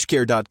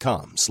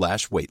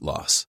 plushcare.com/weight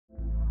loss.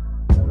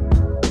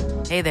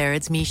 Hey there,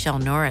 it's Michelle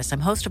Norris.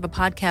 I'm host of a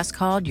podcast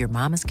called Your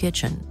Mama's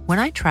Kitchen. When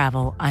I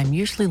travel, I'm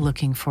usually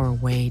looking for a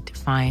way to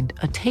find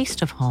a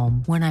taste of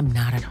home when I'm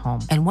not at home.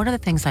 And one of the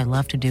things I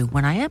love to do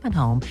when I am at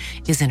home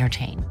is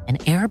entertain. And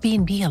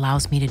Airbnb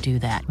allows me to do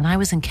that. When I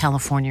was in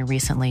California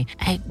recently,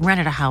 I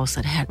rented a house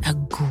that had a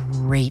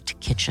great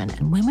kitchen.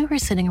 And when we were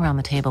sitting around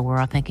the table, we're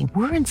all thinking,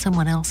 we're in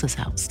someone else's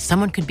house.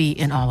 Someone could be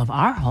in all of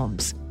our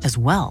homes as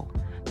well.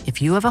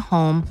 If you have a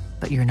home,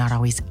 but you're not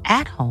always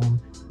at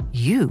home,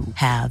 you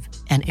have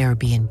an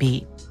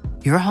Airbnb.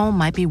 Your home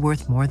might be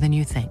worth more than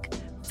you think.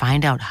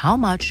 Find out how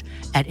much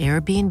at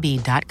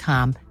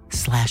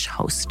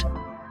airbnb.com/host.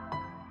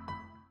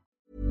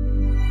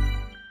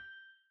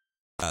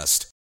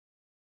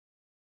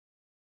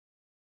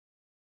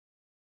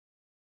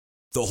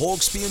 The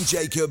Hawksby and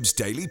Jacobs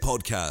Daily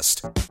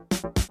Podcast.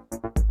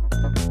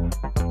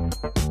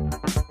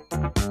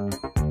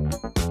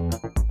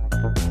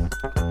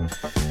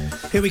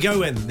 Here we go,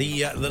 then.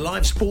 The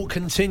live sport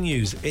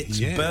continues. It's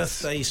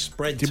birthday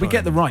spread Did time. we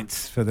get the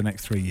rights for the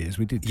next 3 years?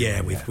 We did.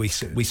 Yeah, we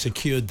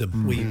secured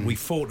them. We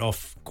fought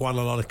off quite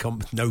a lot of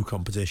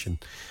competition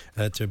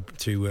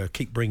to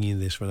keep bringing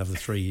this for another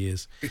 3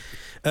 years.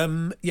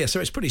 So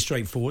it's pretty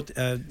straightforward.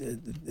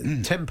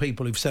 10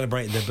 people who've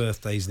celebrated their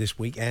birthdays this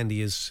week.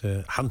 Andy has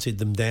hunted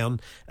them down,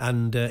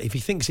 and if he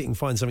thinks he can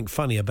find something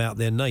funny about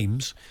their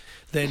names,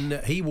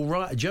 then he will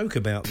write a joke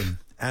about them,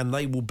 and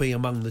they will be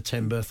among the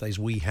 10 birthdays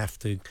we have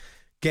to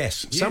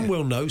guess. Some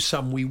we'll know,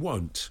 some we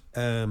won't.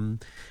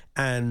 And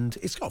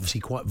it's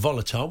obviously quite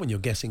volatile when you're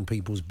guessing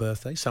people's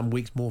birthdays. Some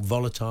weeks more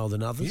volatile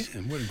than others,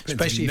 Yeah, well, it depends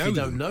especially if you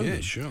don't know them. them.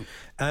 Yeah, sure.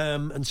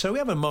 And so we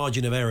have a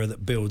margin of error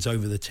that builds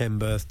over the 10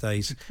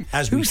 birthdays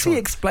as we Who's he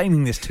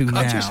explaining this to now?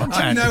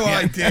 I've no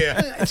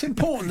idea. It's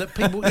important that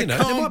people, There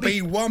can't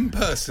be one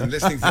person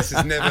listening to this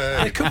who's never...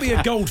 There could be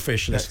a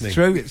goldfish listening.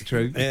 It's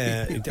true.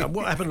 Yeah.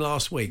 What happened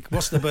last week?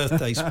 What's the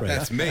birthday spread?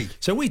 That's me.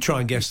 So we try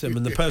and guess them,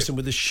 and the person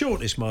with the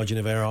shortest margin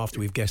of error after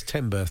we've guessed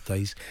 10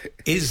 birthdays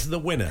is the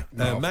winner.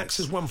 Max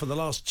has won for the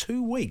last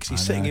 2 weeks.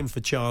 He's sitting in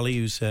for Charlie,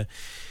 who's...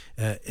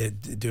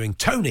 doing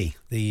Tony,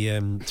 the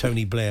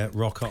Tony Blair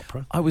rock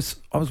opera. I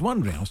was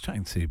wondering. I was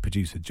chatting to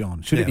producer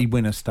John. Should it be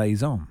winner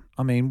stays on?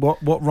 I mean,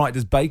 what right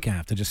does Baker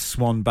have to just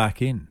swan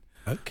back in?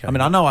 Okay. I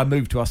mean, I know I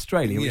moved to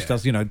Australia, which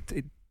does,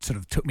 it sort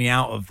of took me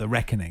out of the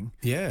reckoning.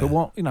 Yeah.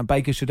 But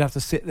Baker should have to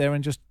sit there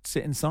and just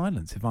sit in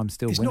silence if I'm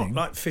still winning. It's not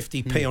like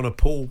 50p on a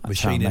pool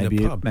machine in a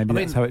pub. Maybe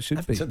that's how it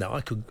should be. No,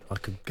 I could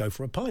go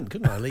for a pint,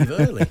 couldn't I? Leave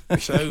early.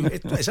 So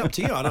it's up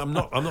to you. And I'm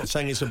not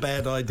saying it's a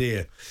bad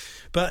idea.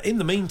 But in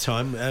the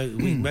meantime,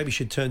 we maybe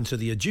should turn to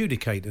the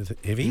adjudicator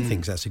if he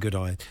thinks that's a good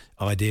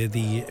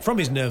idea. From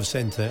his nerve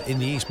centre in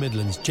the East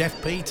Midlands,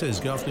 Jeff Peters.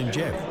 Good afternoon,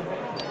 Jeff.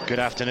 Good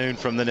afternoon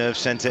from the Nerve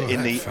Centre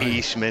in the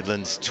East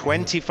Midlands.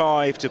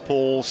 25 to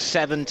Paul,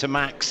 7 to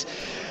Max.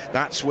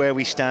 That's where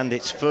we stand.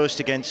 It's first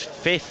against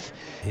fifth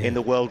in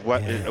the world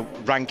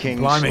rankings.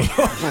 Blimey.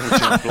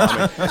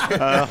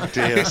 Oh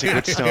dear, that's a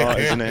good start,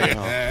 isn't it?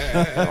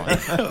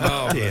 That's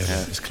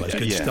close.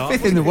 Good start.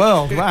 Fifth in the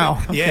world, wow.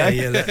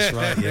 Yeah, that's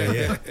right.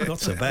 Yeah. Not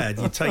so bad.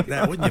 You'd take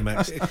that, wouldn't you,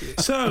 Max?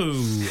 So,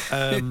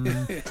 I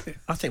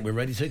think we're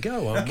ready to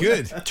go, aren't we?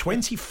 Good.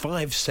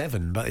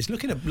 25-7, but it's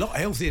looking a lot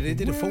healthier than it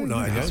did a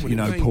fortnight ago.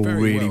 Paul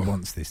really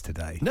wants this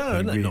today.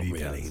 No, not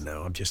really.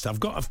 No, I've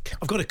got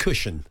a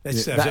cushion.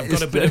 I've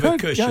got a bit of a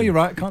cushion. No, you're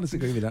right. Can't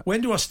disagree with that.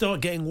 When do I start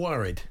getting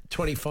worried?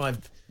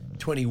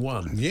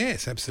 25-21.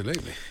 Yes,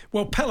 absolutely.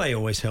 Well, Pele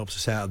always helps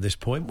us out at this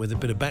point with a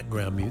bit of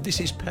background music. This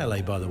is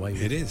Pele, by the way.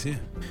 It is, yeah.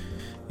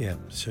 Yeah,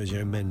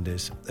 Sergio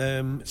Mendes.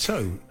 It's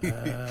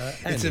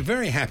a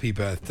very happy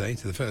birthday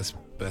to the first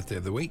birthday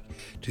of the week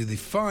to the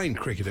fine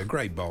cricketer,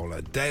 great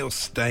bowler, Dale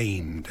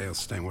Steyn. Dale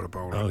Steyn, what a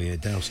bowler. Oh, yeah,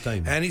 Dale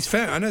Steyn. And his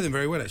family, I know them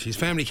very well, actually. His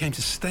family came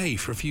to stay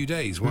for a few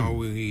days while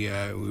we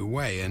were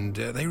away, and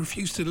they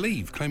refused to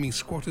leave, claiming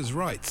squatters'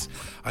 rights.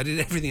 I did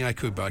everything I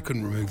could, but I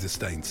couldn't remove the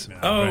stains.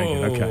 Oh,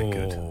 okay,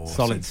 good.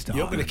 Solid start.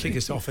 You're going to kick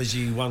us off as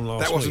you won last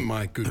week. That wasn't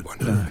my good one.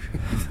 No,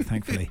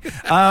 thankfully.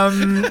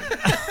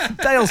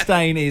 Dale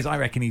Steyn is, I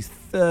reckon, he's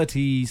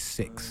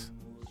 36.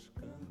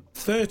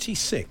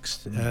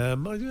 36. A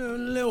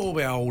little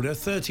bit older.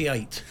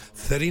 38.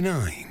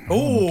 39.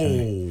 Oh.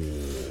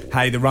 Okay.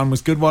 Hey, the run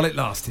was good while it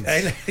lasted.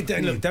 Hey,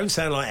 don't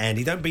sound like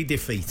Andy. Don't be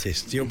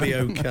defeatist. You'll be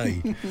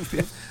okay.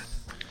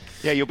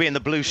 Yeah, you'll be in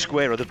the blue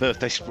square of the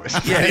birthday square.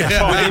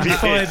 Within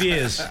 5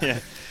 years. Yeah.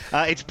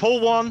 It's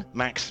Paul 1,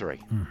 Max 3.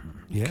 Mm-hmm.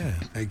 Yeah.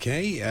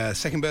 Okay,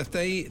 second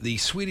birthday, the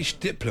Swedish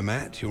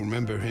diplomat, you'll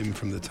remember him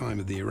from the time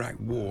of the Iraq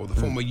War, the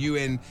former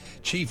UN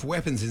Chief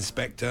Weapons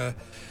Inspector,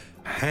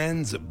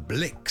 Hans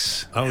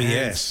Blix. Oh, Hans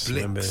yes. Blix.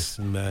 Remember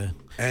some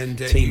And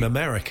Team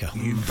America.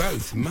 You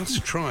both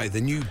must try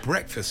the new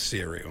breakfast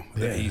cereal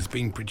that he's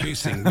been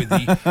producing with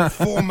the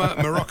former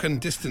Moroccan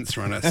distance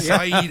runner,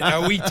 Saeed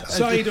Aouita.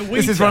 Saeed Aouita.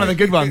 This is one of the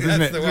good ones,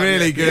 isn't it? That's the one,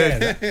 really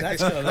good.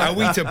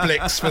 Aouita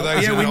Blix, for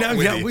those who we are know.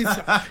 not with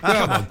you.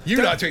 Well,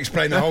 you like to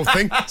explain the whole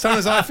thing.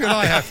 Sometimes I feel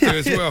I have to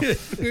as well.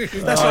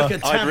 That's like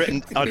a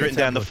I'd written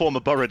down the former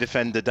Borough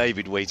defender,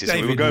 David Wheater.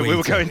 So we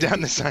were going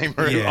down the same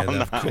route on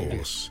that. Of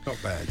course. Not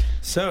bad.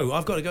 So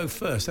I've got to go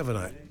first, haven't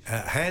I?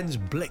 Hans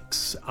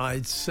Blix,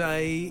 I'd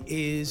say,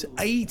 is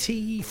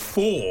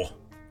 84.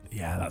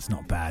 Yeah, that's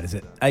not bad, is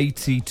it?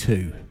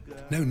 82.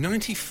 No,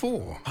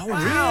 94. Oh,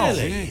 really? Yeah,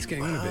 he's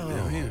getting on a bit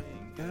now, yeah.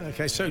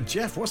 Okay, so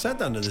Jeff, what's that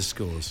done to the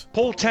scores?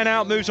 Paul 10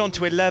 out, moves on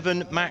to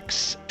 11.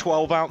 Max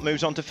 12 out,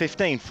 moves on to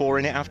 15. 4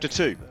 in it after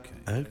 2.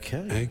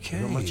 Okay.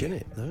 Not much in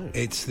it, no.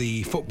 It's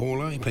the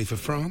footballer. He played for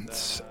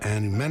France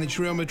and managed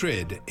Real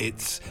Madrid.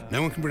 It's,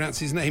 no one can pronounce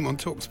his name on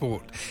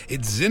TalkSport.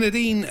 It's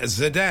Zinedine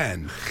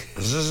Zidane.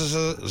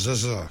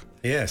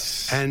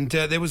 Yes. And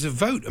there was a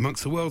vote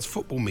amongst the world's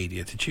football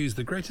media to choose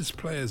the greatest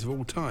players of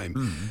all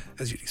time.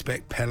 As you'd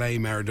expect, Pele,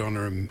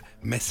 Maradona and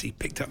Messi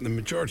picked up the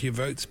majority of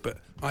votes, but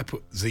I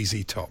put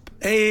ZZ top.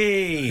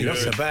 Hey, not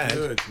so bad.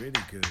 Good, really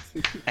good.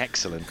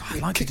 Excellent.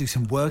 I'd like to do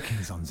some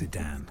workings on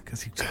Zidane,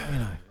 because he,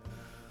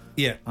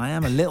 Yeah. I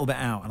am a little bit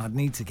out, and I'd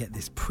need to get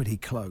this pretty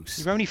close.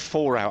 You're only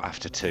 4 out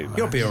after 2.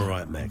 You'll be all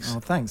right, Max.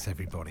 Oh, thanks,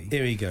 everybody.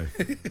 Here we go.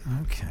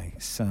 Okay,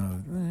 so...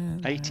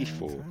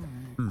 84.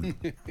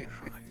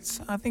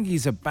 So I think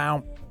he's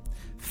about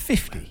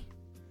 50.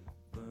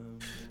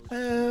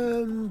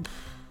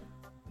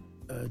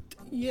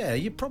 Yeah,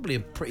 you're probably a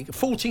pretty...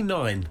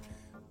 49.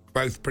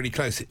 Both pretty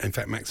close. In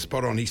fact, Max,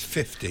 spot on. He's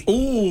 50.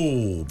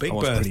 Ooh, big I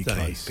was pretty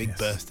birthday. close, Big yes.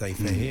 birthday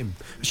for him.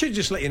 I should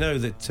just let you know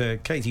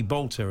that Katie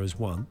Bolter has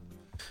won.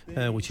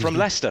 Which is From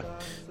Leicester.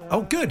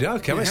 Oh, good.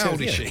 Okay. How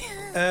old is she?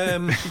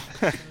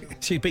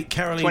 She beat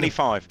Caroline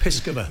 25.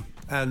 Pliskova.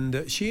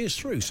 And she is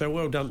through, so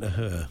well done to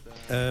her.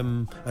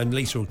 And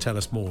Lisa will tell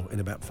us more in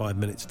about 5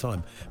 minutes'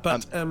 time.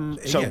 But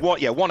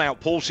one out,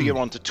 Paul. So you're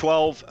on to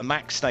 12.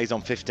 Max stays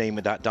on 15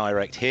 with that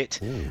direct hit.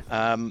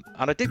 And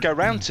I did go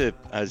round to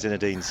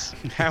Zinedine's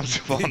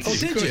house once. Oh,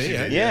 did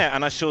you? Yeah,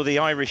 and I saw the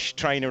Irish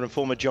trainer and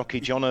former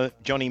jockey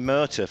Johnny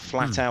Murtagh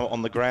flat out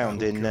on the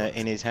ground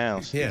in his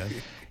house. Yeah.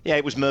 Yeah,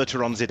 it was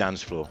Murtagh on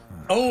Zidane's floor.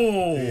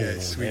 Oh,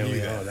 yes, there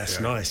we are. That's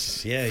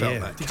nice. Yeah, Felt yeah.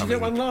 that Did coming. you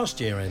get one last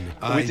year, Andy?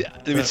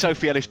 With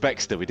Sophie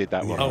Ellis-Bextor, we did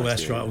that one. Oh, last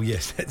that's year. right. Oh,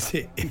 yes, that's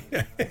it.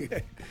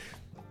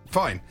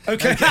 Fine.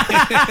 Okay.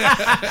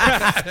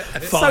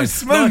 So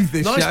smooth,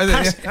 this show,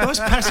 isn't it? Nice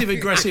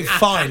passive-aggressive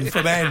fine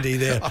from Andy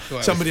there.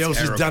 Well, Somebody else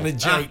terrible. has done a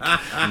joke.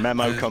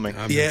 Memo coming.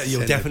 Yeah,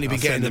 you'll definitely be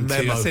getting the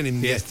memo. I sent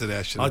him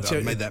yesterday. I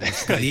made that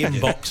mistake. The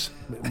inbox.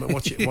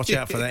 Watch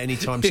out for that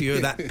anytime. So you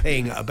hear that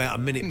ping at about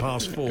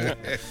 4:01.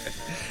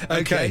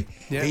 Okay.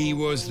 Yeah. He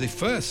was the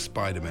first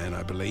Spider-Man,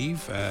 I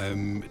believe.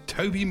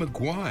 Tobey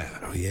Maguire.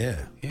 Oh,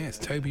 yeah. Yes,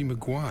 Tobey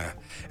Maguire.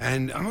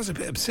 And I was a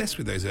bit obsessed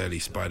with those early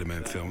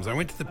Spider-Man films. I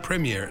went to the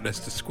premiere at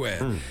Leicester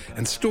Square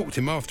and stalked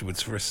him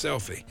afterwards for a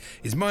selfie.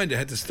 His minder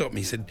had to stop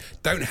me. He said,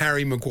 "Don't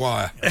Harry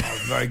Maguire."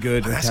 Oh, very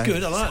good. That's okay.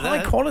 good. I like It's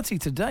that. high quality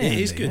today. It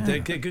is Andy, good. yeah.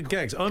 They're good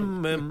gags. I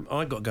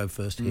got to go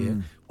first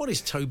here. What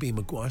is Tobey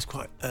Maguire? It's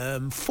quite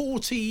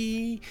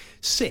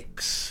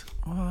 46.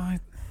 Oh, I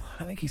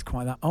don't think he's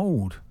quite that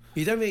old.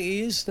 You don't think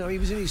he is? No, he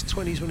was in his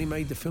 20s when he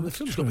made the film. The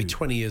film's got to be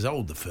 20 years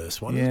old, the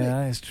first one, Yeah, isn't it?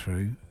 that is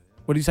true.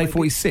 What did you say,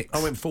 46?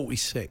 I went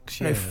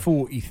 46, No, yeah.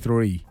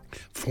 43.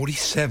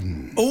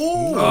 47.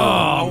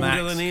 Oh, older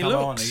Max, than he come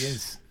looks. on, he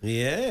is.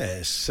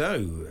 Yeah,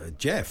 so,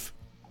 Jeff.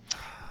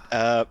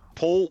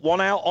 Paul,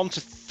 1 out, on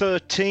to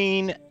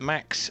 13.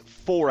 Max,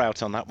 4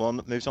 out on that one.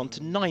 Moves on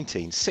to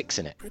 19. 6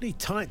 in it. Pretty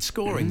tight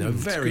scoring, though.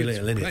 Very good.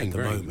 little in it Playing at the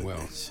very moment.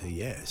 well. So,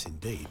 yes,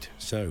 indeed.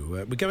 So,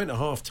 we're going to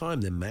half-time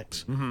then,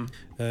 Max,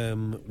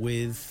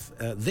 with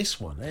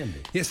this one,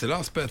 Andy. Yes, the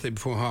last birthday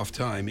before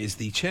half-time is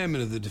the chairman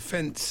of the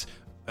Defence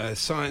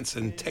Science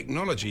and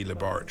Technology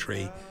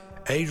Laboratory,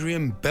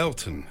 Adrian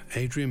Belton.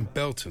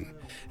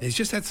 He's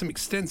just had some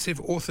extensive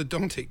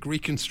orthodontic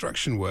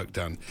reconstruction work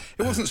done.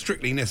 It wasn't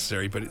strictly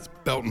necessary, but it's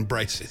Belton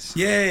braces.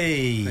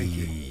 Yay! Thank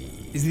you.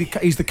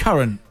 He's the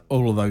current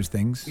all of those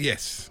things.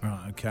 Yes.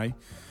 Right, okay.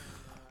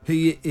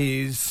 He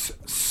is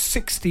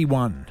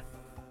 61.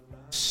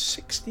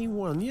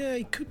 61. Yeah,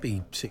 he could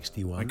be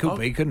 61. It could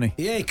be, couldn't he?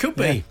 Yeah, he could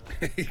be.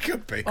 It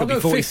could be. I'll be go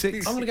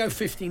 46. I'm going to go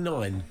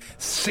 59.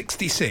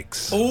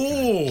 66.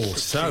 Oh,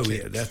 so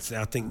yeah, that's.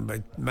 I think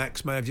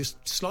Max may have just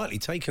slightly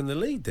taken the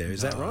lead there.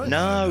 Is that right?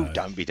 No,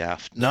 don't be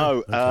daft.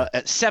 No,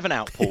 at 7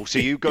 out, Paul. So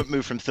you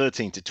move from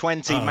 13 to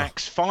 20.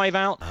 Max, 5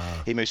 out.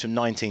 He moves from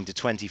 19 to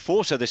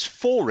 24. So there's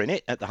 4 in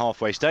it at the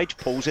halfway stage.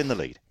 Paul's in the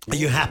lead. Are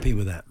you happy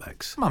with that,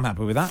 Max? I'm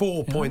happy with that.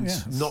 4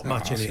 points, yeah. not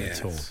much in it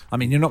at all. I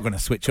mean, you're not going to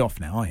switch off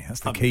now, are you?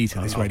 That's the key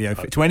to this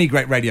to any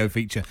great radio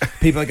feature.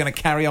 People are going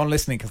to carry on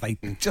listening because they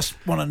just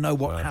want to know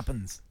what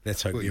happens.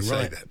 Let's hope Well, you're you say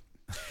right. that.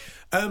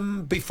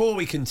 Before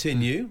we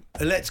continue,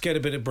 let's get a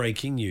bit of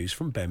breaking news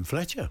from Ben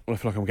Fletcher. Well, I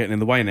feel like I'm getting in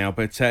the way now,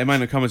 but it may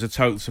not come as a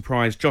total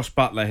surprise. Josh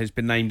Buttler has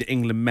been named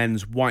England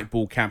men's white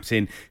ball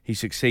captain. He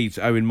succeeds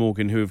Owen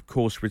Morgan, who of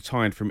course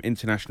retired from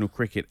international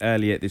cricket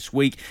earlier this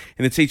week.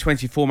 In the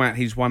T20 format,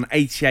 he's won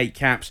 88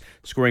 caps,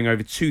 scoring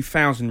over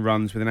 2,000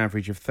 runs with an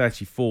average of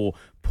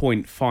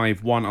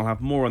 34.51. I'll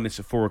have more on this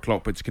at 4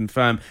 o'clock, but to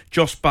confirm,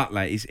 Josh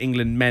Buttler is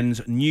England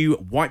men's new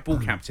white ball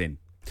captain.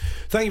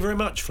 Thank you very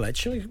much, Fletch.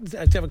 Shall we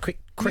have a quick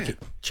cricket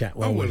chat?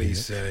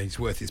 He's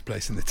worth his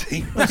place in the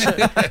team.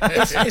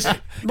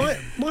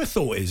 My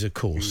thought is, of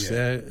course,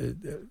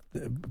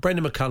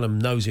 Brendan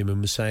McCullum knows him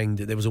and was saying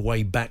that there was a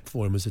way back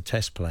for him as a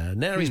test player.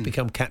 Now he's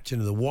become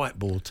captain of the white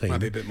ball team. Might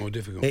be a bit more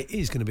difficult. It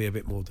is going to be a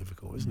bit more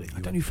difficult, isn't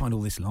it? Don't you find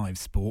all this live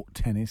sport,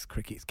 tennis,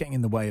 cricket, it's getting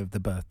in the way of the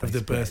birthday Of the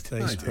spread?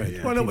 birthday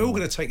spread. Well, no, we're all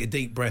going to take a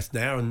deep breath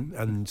now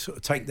and sort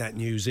of take that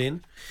news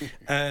in.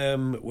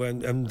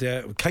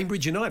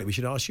 Cambridge United, we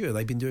should ask you, have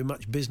they been doing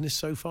much business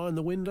so far in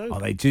the window? Oh,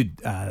 they did.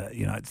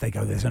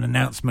 There's an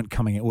announcement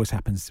coming. It always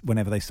happens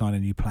whenever they sign a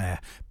new player.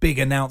 Big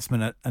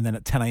announcement, and then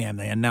at 10 a.m.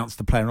 they announce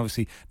the player, and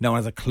obviously no one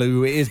has a clue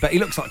who it is, but he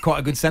looks like quite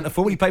a good centre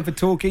forward. He played for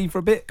Torquay for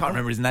a bit. Can't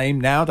remember his name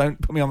now.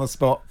 Don't put me on the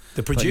spot.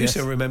 The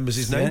producer remembers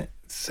his name.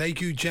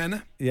 Sekou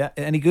Jana. Yeah.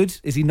 Any good?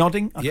 Is he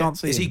nodding? I can't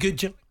see Is him. he good,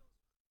 Jim?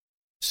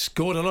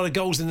 Scored a lot of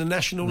goals in the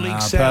National League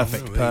South.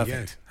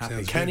 Perfect.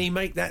 Can he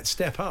make that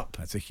step up?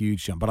 That's a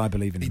huge jump, but I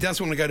believe in him. He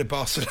does want to go to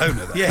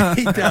Barcelona, though. Yeah,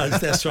 he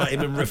does. That's right.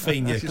 Him and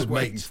Rafinha. He's just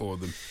waiting for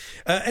them.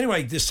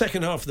 Anyway, the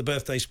second half of the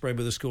birthday spread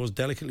with the scores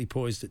delicately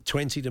poised at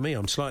 20 to me.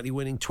 I'm slightly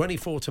winning.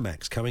 24 to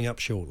Max coming up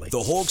shortly. The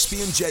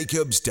Hawksbee and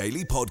Jacobs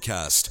Daily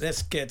Podcast.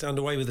 Let's get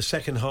underway with the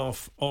second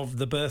half of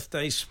the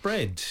birthday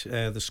spread.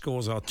 The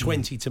scores are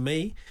 20 to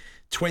me,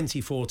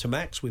 24 to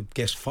Max. We've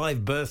guessed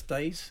 5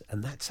 birthdays,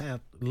 and that's how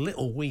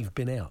little we've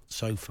been out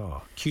so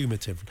far,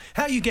 cumulative.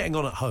 How are you getting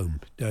on at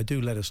home?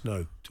 Do let us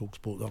know.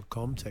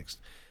 Talksport.com, text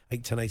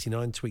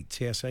 81089, tweet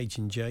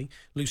TSH&J.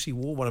 Lucy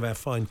Wall, one of our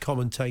fine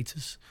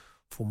commentators,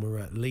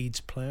 former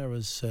Leeds player,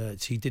 as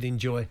she did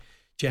enjoy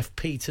Jeff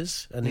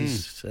Peters and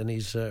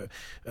his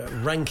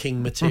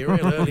ranking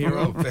material earlier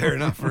on. Fair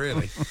enough,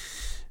 really.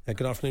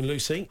 Good afternoon,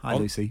 Lucy. Hi,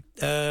 Lucy.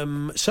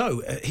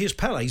 Here's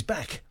Pele's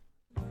back.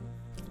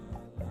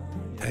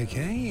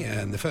 Okay,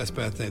 and the first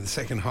birthday of the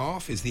second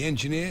half is the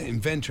engineer,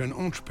 inventor and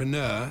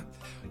entrepreneur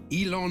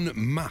Elon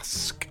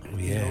Musk.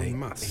 Elon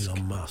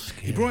Musk.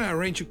 He brought out a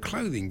range of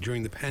clothing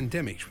during the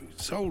pandemic, which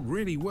sold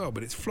really well,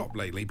 but it's flopped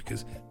lately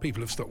because people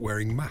have stopped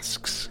wearing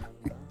masks.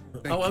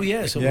 Yes.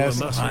 Yes, Elon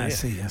Musk. I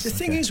see, yes, The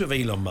thing is with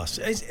Elon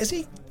Musk, has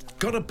he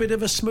got a bit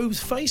of a smooth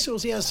face, or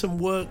has he had some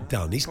work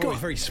done? He's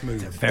very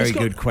smooth. Very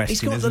good question. He's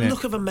got isn't the it?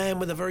 look of a man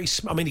with a very.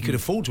 He could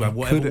afford to have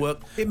whatever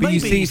work. But Maybe you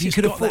see, he's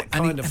got that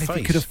kind of and face. if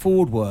he could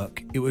afford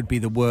work, it would be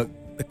the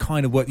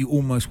kind of work you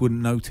almost wouldn't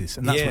notice,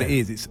 and that's what it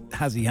is. It's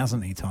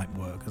hasn't he type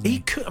work. He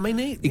could.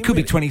 He could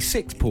be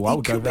 26, Paul. I He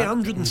would go could be with that.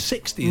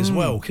 160 as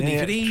well. He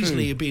could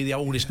easily true. be the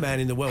oldest man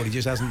in the world. He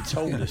just hasn't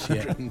told us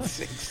yet.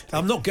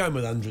 I'm not going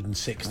with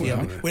 160.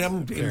 Well, we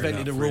haven't fair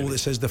invented enough, a rule really. that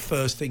says the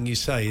first thing you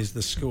say is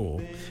the score.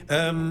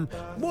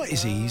 What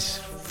is he? He's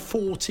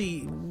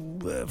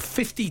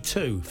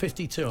 52.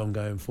 52 I'm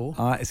going for.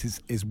 This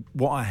is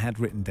what I had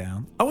written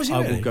down. Oh, is it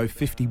I really? will go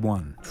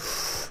 51.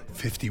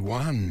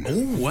 51.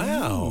 Oh,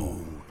 wow.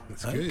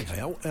 That's good.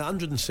 Okay,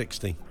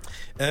 160.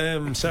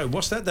 So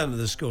what's that done to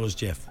the scores,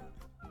 Jeff?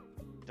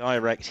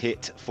 Direct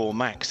hit for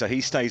Max, so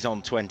he stays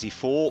on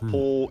 24.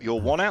 Paul, you're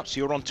one out, so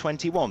you're on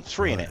 21.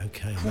 3 in it.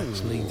 Okay,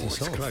 Max leads us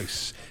It's off.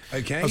 close.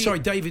 Okay. Oh, sorry,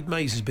 David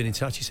Mays has been in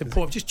touch. He said,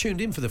 Paul, I've just tuned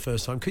in for the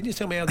first time. Couldn't you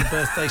tell me how the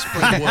birthday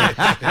sprint works?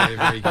 Very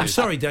good. I'm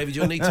sorry, David,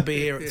 you'll need to be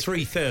here at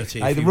 3:30.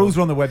 Hey, the rules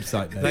are on the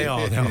website. Though. They're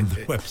on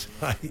the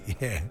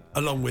website, yeah.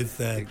 Along with,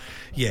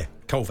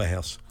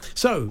 Culverhouse.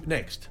 So,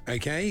 next.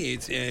 Okay,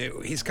 it's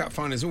his cup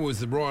final is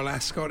always the Royal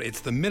Ascot. It's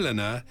the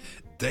milliner,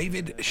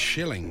 David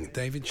Schilling.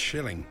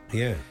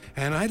 Yeah.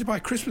 And I had to buy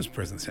Christmas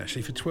presents,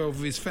 actually, for 12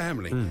 of his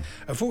family.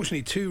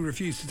 Unfortunately, 2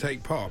 refused to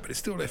take part, but it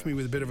still left me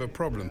with a bit of a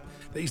problem.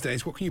 These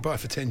days, what can you buy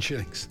for 10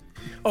 shillings?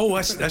 Oh,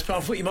 that's I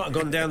thought you might have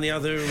gone down the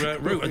other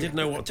route. I didn't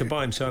know what to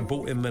buy him, so I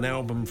bought him an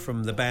album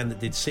from the band that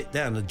did Sit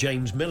Down, the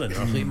James Milliner.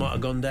 I thought he might have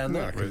gone down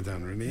I that could have route.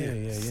 done,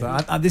 really, yeah. So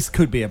this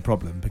could be a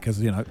problem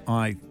because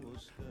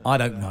I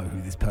don't know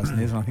who this person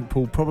is, and I think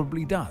Paul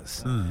probably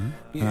does.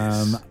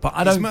 Yes. But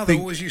I His don't mother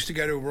think. always used to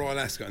go to a Royal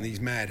Ascot in these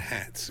mad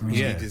hats, which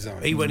he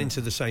designed. He went into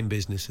the same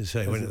business as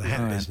her. He went into the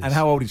hat business. And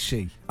how old is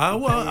she? Oh,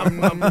 well, I'm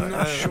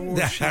not sure.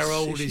 How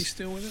old Is she is...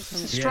 still with us?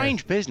 It's a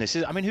strange business.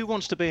 I mean, who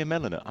wants to be a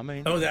milliner? I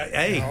mean, Oh,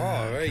 hey.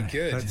 Oh, very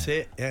good. That's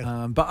it,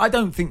 yeah. But I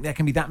don't think there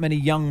can be that many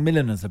young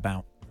milliners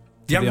about.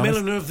 to Young be honest.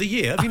 Milliner of the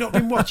Year. Have you not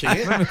been watching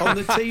it on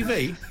the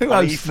TV? Who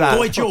hosts that?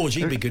 Boy George,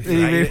 he'd be good for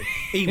that.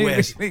 He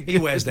wears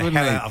the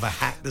hell out of a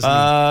hat, doesn't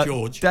he,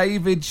 George?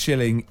 David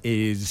Schilling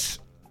is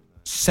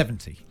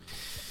 70.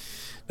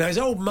 Now, his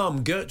old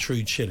mum,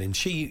 Gertrude Schilling,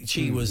 she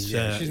was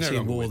she's no she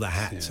longer wore with the us,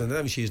 hats, yeah. and I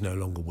mean, she is no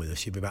longer with us.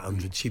 She'd be about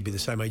 100. She'd be the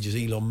same age as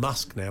Elon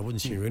Musk now,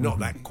 wouldn't she? Not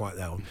that quite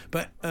that old,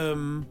 but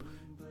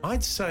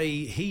I'd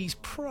say he's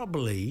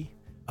probably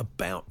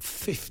about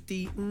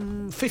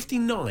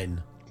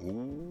 59.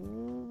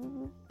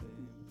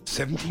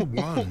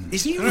 71.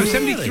 Is he No, really?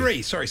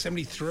 73. Sorry,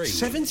 73.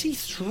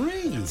 73.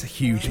 It's a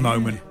huge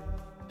moment.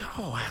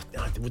 Oh,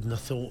 I wouldn't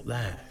have thought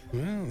that.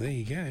 Well, there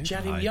you go. She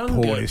had him Paul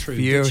young, is Gertrude,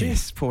 did she?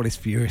 furious. Paul is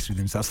furious with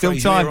himself. Still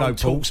Crazy time we're on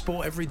though, Paul. Talk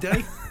Sport every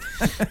day.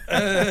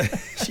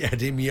 She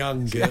had him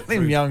young, Gertrude.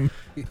 Him young.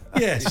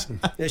 Yes,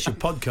 there's your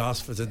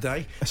podcast for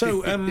today.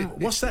 So,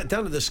 what's that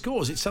done to the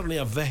scores? It's suddenly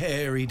a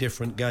very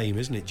different game,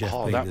 isn't it, Jeff?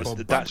 Oh, that Peters?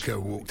 was Bob Bubka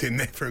walked in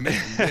there for a minute.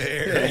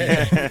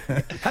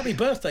 Happy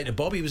birthday to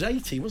Bob. He was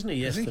 80, wasn't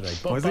he, yesterday?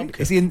 Bob Was he? Bubka.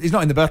 Is he he's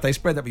not in the birthday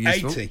spread. That'd be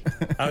useful. 80.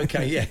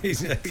 Okay, yeah.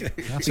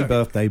 Happy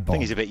birthday, I Bob.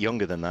 think he's a bit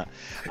younger than that.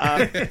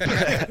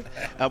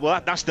 Well,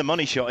 that's the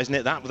money shot, isn't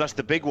it? That's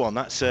the big one.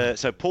 That's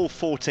so Paul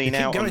 14 You keep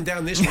out. going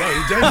down this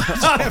road,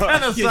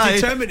 don't you? You're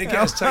determined to get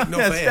us taken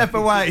off air. Step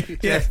away.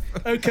 Yeah.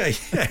 Okay.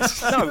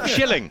 Yes. No,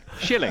 Schilling.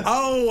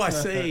 Oh, I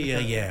see.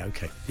 Yeah.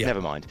 Okay. Yeah.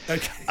 Never mind.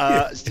 Okay.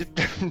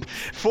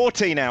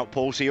 14 out,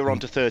 Paul, so you're on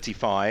to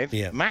 35.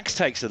 Yeah. Max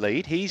takes the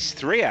lead. He's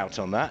 3 out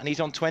on that, and he's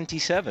on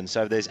 27.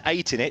 So there's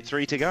 8 in it,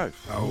 3 to go.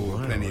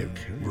 Oh, plenty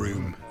of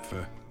room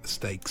for the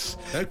stakes.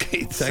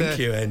 Okay. Thank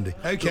you, Andy.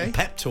 Okay. Little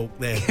pep talk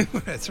there.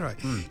 That's right.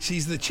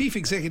 She's the chief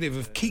executive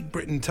of Keep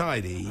Britain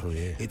Tidy. Oh,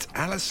 yeah. It's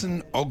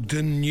Alison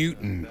Ogden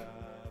Newton.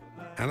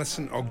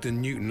 Alison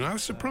Ogden Newton. I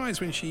was surprised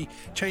when she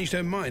changed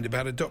her mind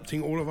about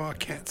adopting all of our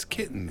cats'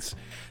 kittens.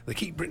 The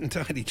Keep Britain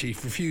Tidy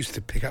chief refused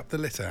to pick up the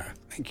litter.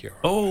 Thank you.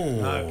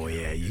 Oh,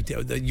 yeah.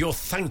 Your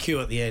thank you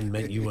at the end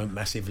meant you weren't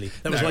massively.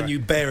 That was No, one you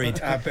buried.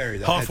 I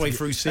buried that. halfway I had to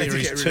through get- I had to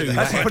series get rid 2. of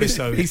that. That But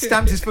episode. he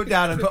stamped his foot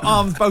down and put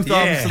both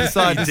arms to the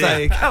side he to say,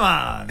 did. "Come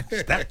on."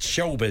 That's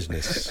show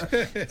business.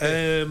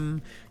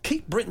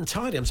 Keep Britain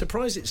Tidy. I'm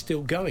surprised it's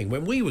still going.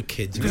 When we were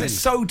kids, Because man, it's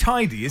so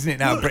tidy, isn't it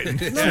now, Look,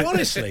 Britain? No,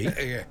 honestly,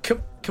 Yeah.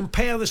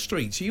 compare the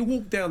streets. You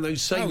walk down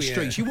those same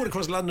streets. You walk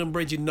across London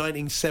Bridge in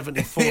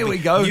 1974. Here we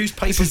go.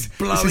 Newspapers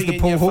blowing this is the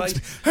in Paul your Hawksby.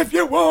 face. Have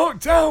you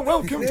walked down?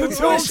 Welcome to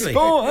Talk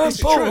Sport and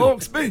Paul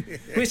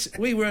Hawksby.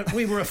 We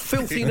were a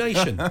filthy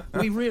nation.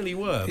 We really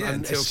were. Yeah, and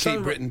until so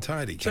Keep Britain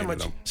Tidy came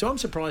along. So I'm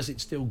surprised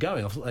it's still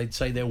going. I thought they'd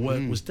say their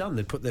work was done.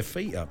 They'd put their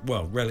feet up.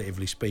 Well,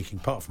 relatively speaking,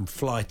 apart from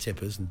fly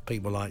tippers and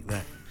people like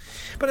that.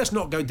 But let's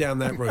not go down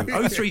that route.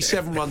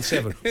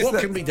 03717. What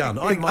can be done?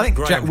 I think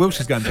Jack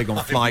Wilshire's going big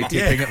on fly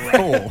tipping at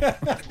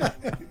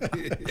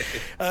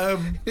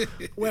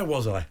 4. Where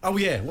was I? Oh,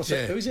 yeah. What's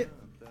it? Who is it?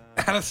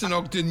 Alison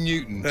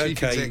Ogden-Newton,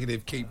 Chief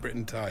Executive, Keep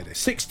Britain Tidy.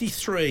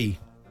 63.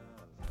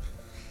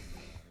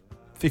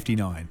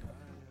 59.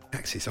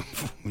 Maxie's on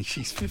for me.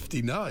 She's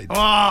 59.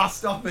 Oh,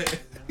 stop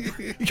it!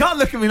 You can't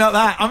look at me like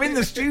that. I'm in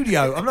the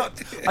studio. I'm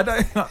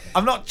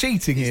not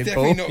cheating here,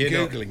 Paul. Definitely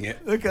not googling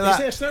it. Look at that.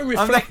 There's no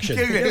reflection.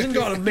 He hasn't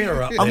got a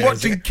mirror up I'm there,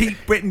 watching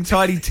Keep Britain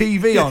Tidy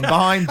TV on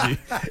behind you.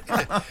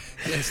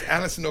 Yes,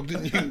 Alison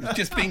Ogden-Newton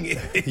just being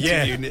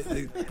interviewed.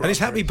 And it's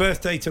happy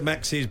birthday to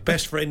Max's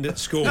best friend at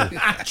school,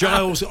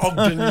 Giles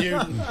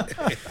Ogden-Newton.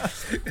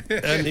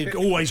 And he's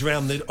always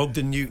round the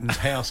Ogden-Newton's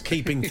house,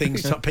 keeping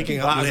things, picking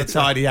up That was litter.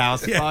 a tidy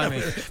house.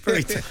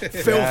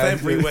 Filth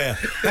everywhere.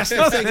 That's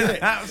the thing, isn't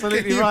it?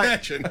 Absolutely right.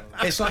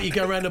 It's like you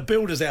go around a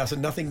builder's house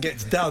and nothing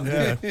gets done.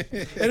 Yeah.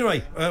 Anyway,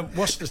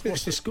 what's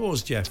the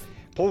scores, Jeff?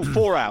 Paul,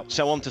 4 out,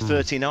 so on to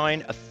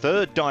 39. A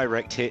third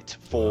direct hit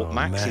for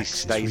Maxi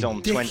stays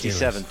on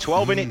 27.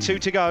 12 in it, 2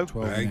 to go.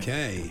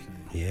 Okay.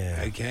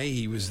 Yeah. Okay,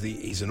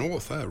 he's an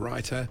author,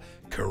 writer,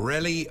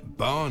 Corelli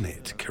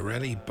Barnett.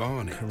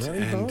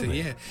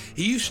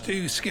 He used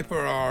to skipper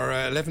our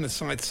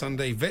 11-a-side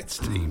Sunday vets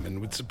team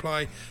and would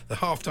supply the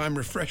half-time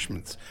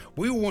refreshments.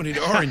 We all wanted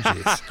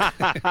oranges.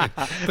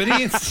 But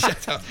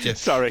shut up, Jeff.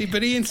 Sorry.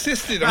 But he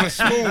insisted on a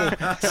small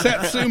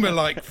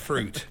Satsuma-like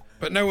fruit.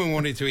 But no one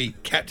wanted to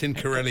eat Captain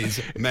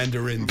Corelli's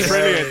mandarins.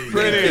 Brilliant.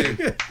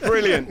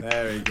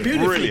 Very good.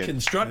 Beautifully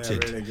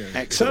constructed. Really good.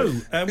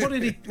 Excellent. So,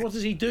 what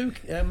does he do?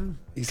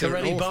 He's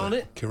Corelli an author.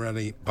 Barnett?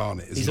 Corelli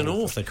Barnett is He's an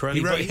author. Corelli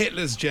He wrote Barnett.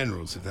 Hitler's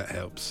Generals, if that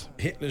helps.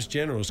 Hitler's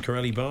Generals,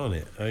 Corelli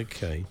Barnett.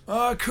 Okay.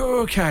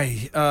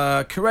 Okay.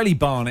 Corelli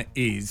Barnett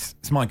is...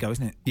 It's my go,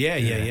 isn't it? Yeah.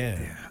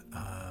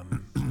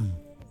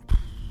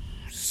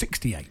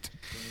 68.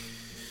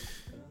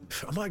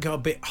 I might go a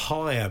bit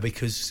higher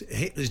because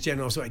Hitler's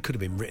Generals, it could have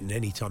been written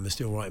any time. They're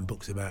still writing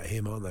books about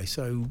him, aren't they?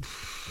 So,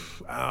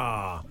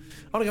 I'm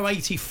going to go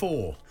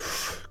 84.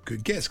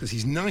 Good guess, because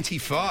he's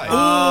 95.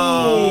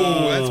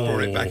 Oh, that's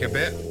brought it back a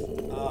bit.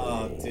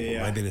 Oh,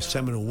 dear. Maybe a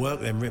seminal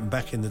work then written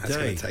back in the That's day.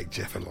 going to take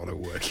Jeff a lot of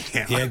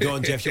working out. Yeah, go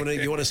on, Jeff.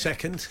 You want a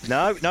second?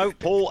 No,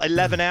 Paul,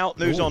 11 out,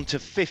 moves on to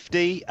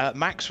 50.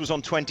 Max was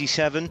on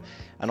 27,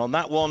 and on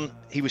that one,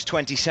 he was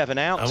 27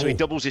 out, so he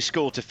doubles his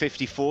score to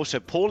 54. So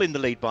Paul in the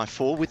lead by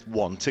 4 with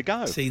 1 to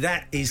go. See,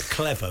 that is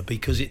clever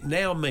because it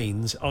now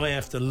means I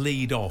have to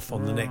lead off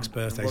on the next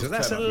birthday. So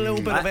that's a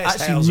little bit of I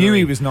S-housery. actually knew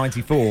he was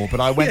 94, but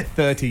I went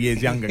 30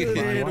 years younger. A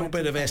little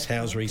bit of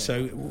S-housery.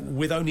 So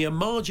with only a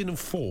margin of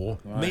 4,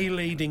 me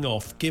leading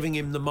off, giving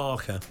him the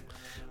marker,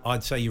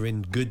 I'd say you're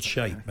in good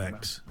shape,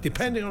 Max.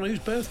 Depending on whose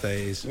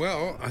birthday it is.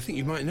 Well, I think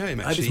you might know him,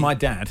 That actually. is my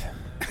dad.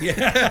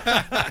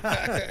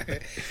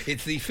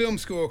 It's the film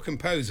score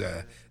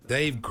composer,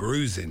 Dave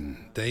Grusin.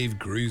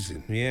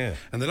 Yeah.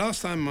 And the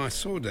last time I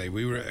saw Dave,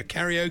 we were at a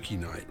karaoke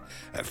night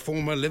at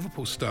former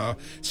Liverpool star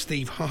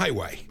Steve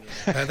Highway.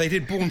 They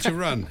did Born to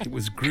Run. It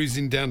was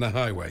Grusin down the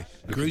highway.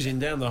 Grusin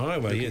down the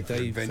highway, yeah,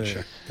 Dave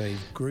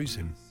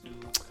Grusin.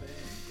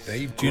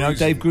 Do you know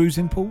Dave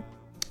Grusin, Paul?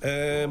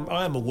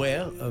 I am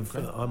aware of.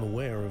 Do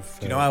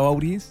Do you know how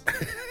old he is?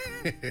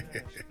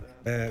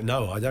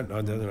 No, I don't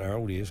know how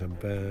old he is.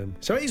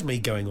 So it is me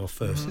going off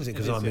first, isn't it?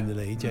 Because I'm in the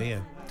lead.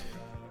 Yeah.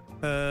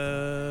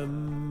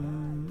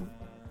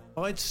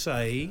 I'd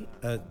say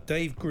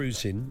Dave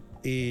Grusin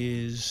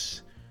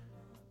is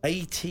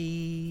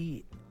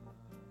 82.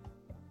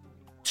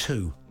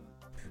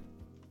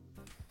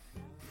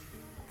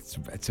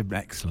 It's an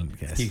excellent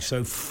guess.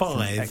 So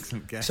 5.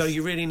 Excellent guess. So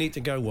you really need to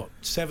go what?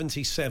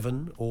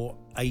 77 or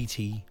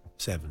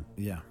 87?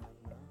 Yeah.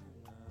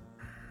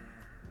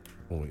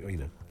 Or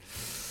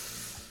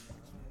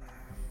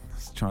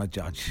Trying to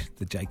judge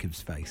the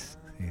Jacobs face.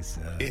 His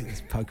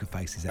poker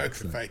face is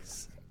excellent. Poker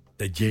face.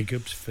 The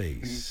Jacobs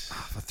face.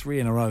 For 3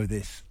 in a row,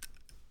 this.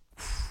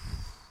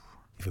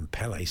 Even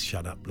Pele's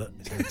shut up. Look,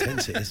 it's how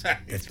intense it is.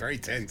 It's very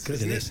tense.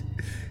 Look at isn't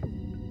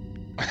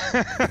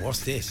this.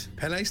 What's this?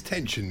 Pele's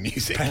tension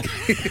music. Pele's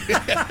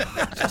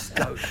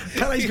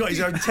got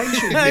his own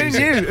tension Who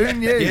music.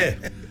 knew? Yeah.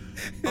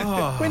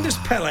 When does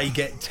Pele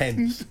get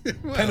tense?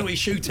 Penalty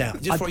shootout,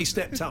 just before he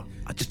stepped up.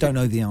 I just don't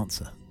know the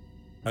answer.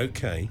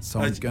 Okay. So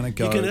I'm going to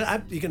go. You're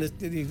not going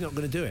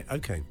to do it.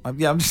 Okay.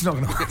 I'm just not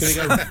going to. Going to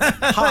go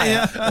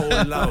higher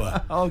or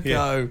lower? I'll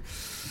go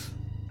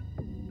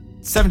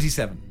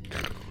 77.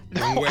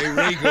 Long way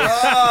Regal.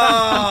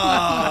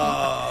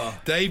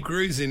 Dave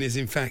Grusin is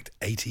in fact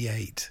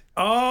 88.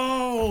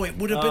 Oh, it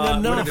would have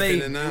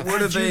been enough. Would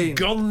have been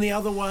gone the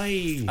other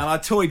way. And I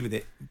toyed with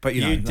it, but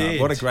you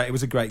did. It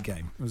was a great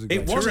game. It was a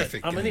great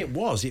terrific game. I mean, it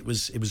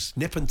was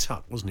nip and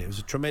tuck, wasn't it? It was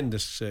a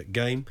tremendous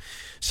game.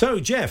 So,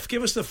 Jeff,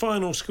 give us the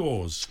final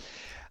scores.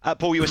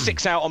 Paul, you were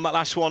 6 out on that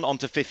last one, on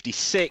to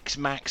 56.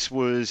 Max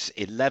was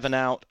 11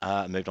 out,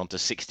 moved on to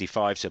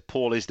 65. So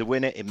Paul is the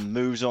winner. It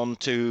moves on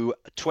to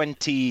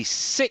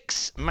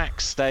 26.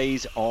 Max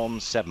stays on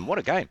 7. What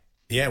a game.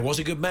 Yeah, it was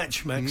a good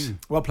match, Max.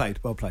 Well played.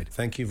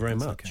 Thank you very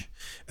much.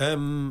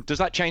 Okay. Does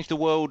that change the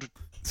world?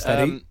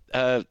 Steady.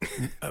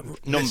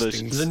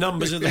 Numbers. The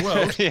numbers of the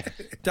world. Yeah.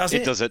 Does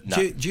it? It doesn't.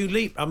 No. Do you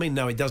leap? I mean,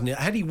 no, it doesn't.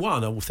 Had he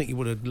won, I would think you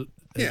would have. You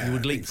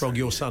would leapfrog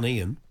your son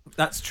Ian.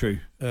 That's true.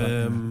 He's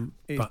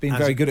but been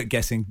very good at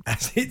guessing.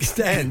 As it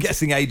stands,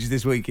 guessing ages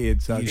this week,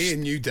 Ian. So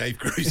Ian knew Dave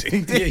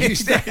Grusin.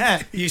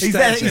 He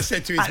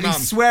said to his mum.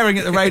 He's swearing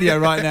at the radio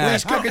right now.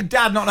 How can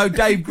Dad not know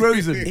Dave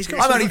Grusin?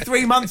 I'm only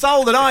 3 months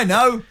old and I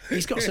know.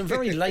 He's got some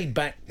very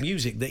laid-back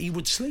music that he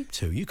would sleep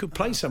to. You could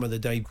play some of the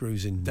Dave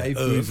Grusin. Dave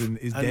Grusin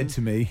is dead to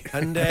me.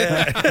 And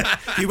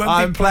you won't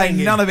I'm be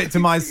playing none of it to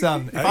my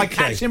son. If I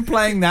catch him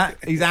playing that,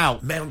 he's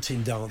out.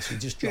 Mountain dance, he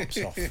just drops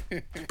off.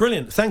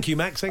 Brilliant. Thank you,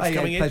 Max. Thanks for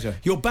coming pleasure. in.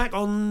 You're back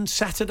on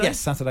Saturday? Yes,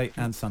 Saturday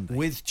and Sunday.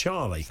 With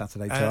Charlie.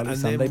 Saturday, Charlie, and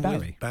Sunday, then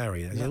Barry.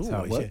 Barry. That's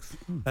how it works.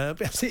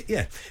 That's it,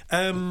 yeah.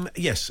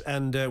 Yes,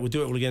 and we'll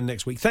do it all again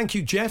next week. Thank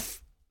you,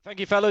 Jeff. Thank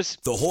you, fellas.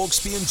 The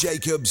Hawksbee and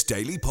Jacobs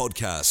Daily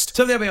Podcast.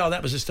 So there we are.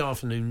 That was this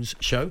afternoon's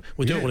show.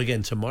 We'll do it all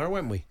again tomorrow,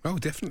 won't we? Oh,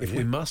 definitely. If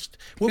we must.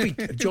 We'll be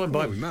joined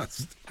by we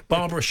must.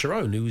 Barbara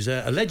Sharon, who's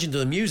a legend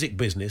of the music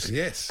business.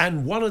 Yes.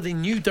 And one of the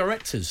new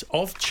directors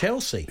of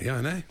Chelsea. Yeah,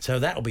 I know. So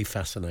that'll be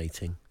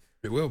fascinating.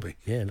 It will be.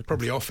 Yeah.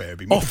 Probably off air.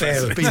 We'll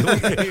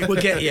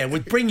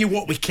bring you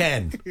what we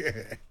can.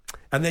 Yeah.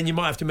 And then you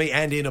might have to meet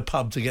Andy in a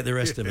pub to get the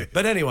rest of it.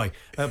 But anyway,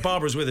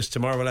 Barbara's with us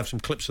tomorrow. We'll have some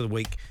clips of the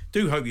week.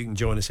 Do hope you can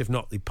join us. If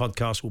not, the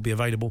podcast will be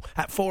available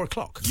at 4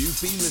 o'clock.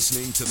 You've been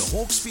listening to the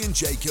Hawksbee and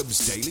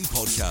Jacobs Daily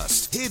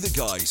Podcast. Hear the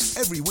guys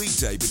every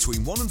weekday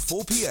between 1 and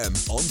 4 p.m.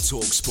 on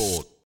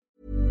TalkSport.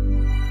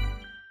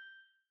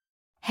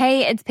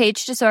 Hey, it's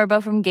Paige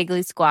DeSorbo from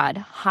Giggly Squad.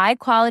 High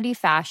quality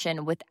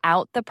fashion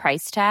without the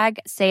price tag.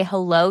 Say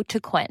hello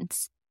to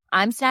Quince.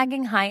 I'm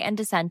snagging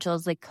high-end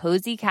essentials like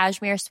cozy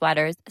cashmere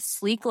sweaters,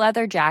 sleek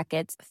leather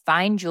jackets,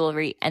 fine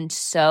jewelry, and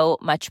so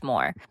much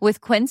more.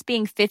 With Quince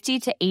being 50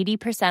 to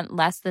 80%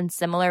 less than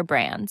similar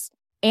brands.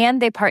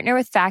 And they partner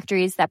with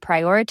factories that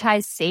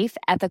prioritize safe,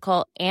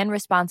 ethical, and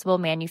responsible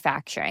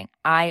manufacturing.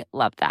 I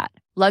love that.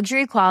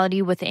 Luxury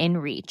quality within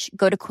reach.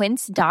 Go to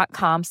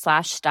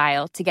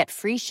quince.com/style to get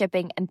free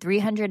shipping and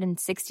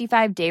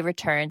 365-day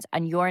returns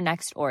on your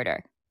next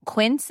order.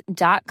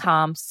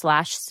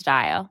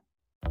 Quince.com/style.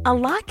 A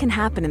lot can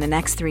happen in the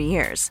next 3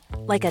 years.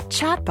 Like a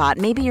chatbot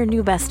may be your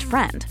new best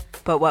friend.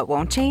 But what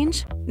won't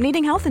change?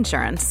 Needing health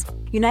insurance.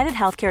 United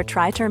Healthcare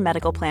Tri-Term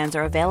Medical Plans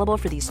are available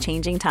for these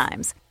changing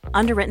times.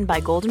 Underwritten by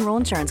Golden Rule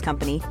Insurance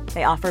Company,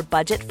 they offer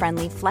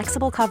budget-friendly,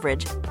 flexible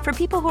coverage for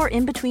people who are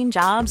in between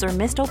jobs or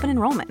missed open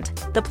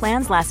enrollment. The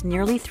plans last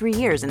nearly 3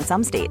 years in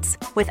some states,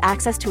 with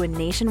access to a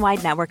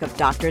nationwide network of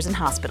doctors and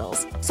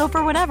hospitals. So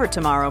for whatever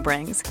tomorrow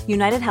brings,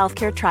 United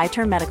Healthcare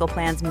Tri-Term Medical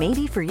Plans may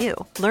be for you.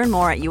 Learn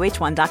more at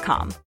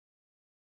uh1.com.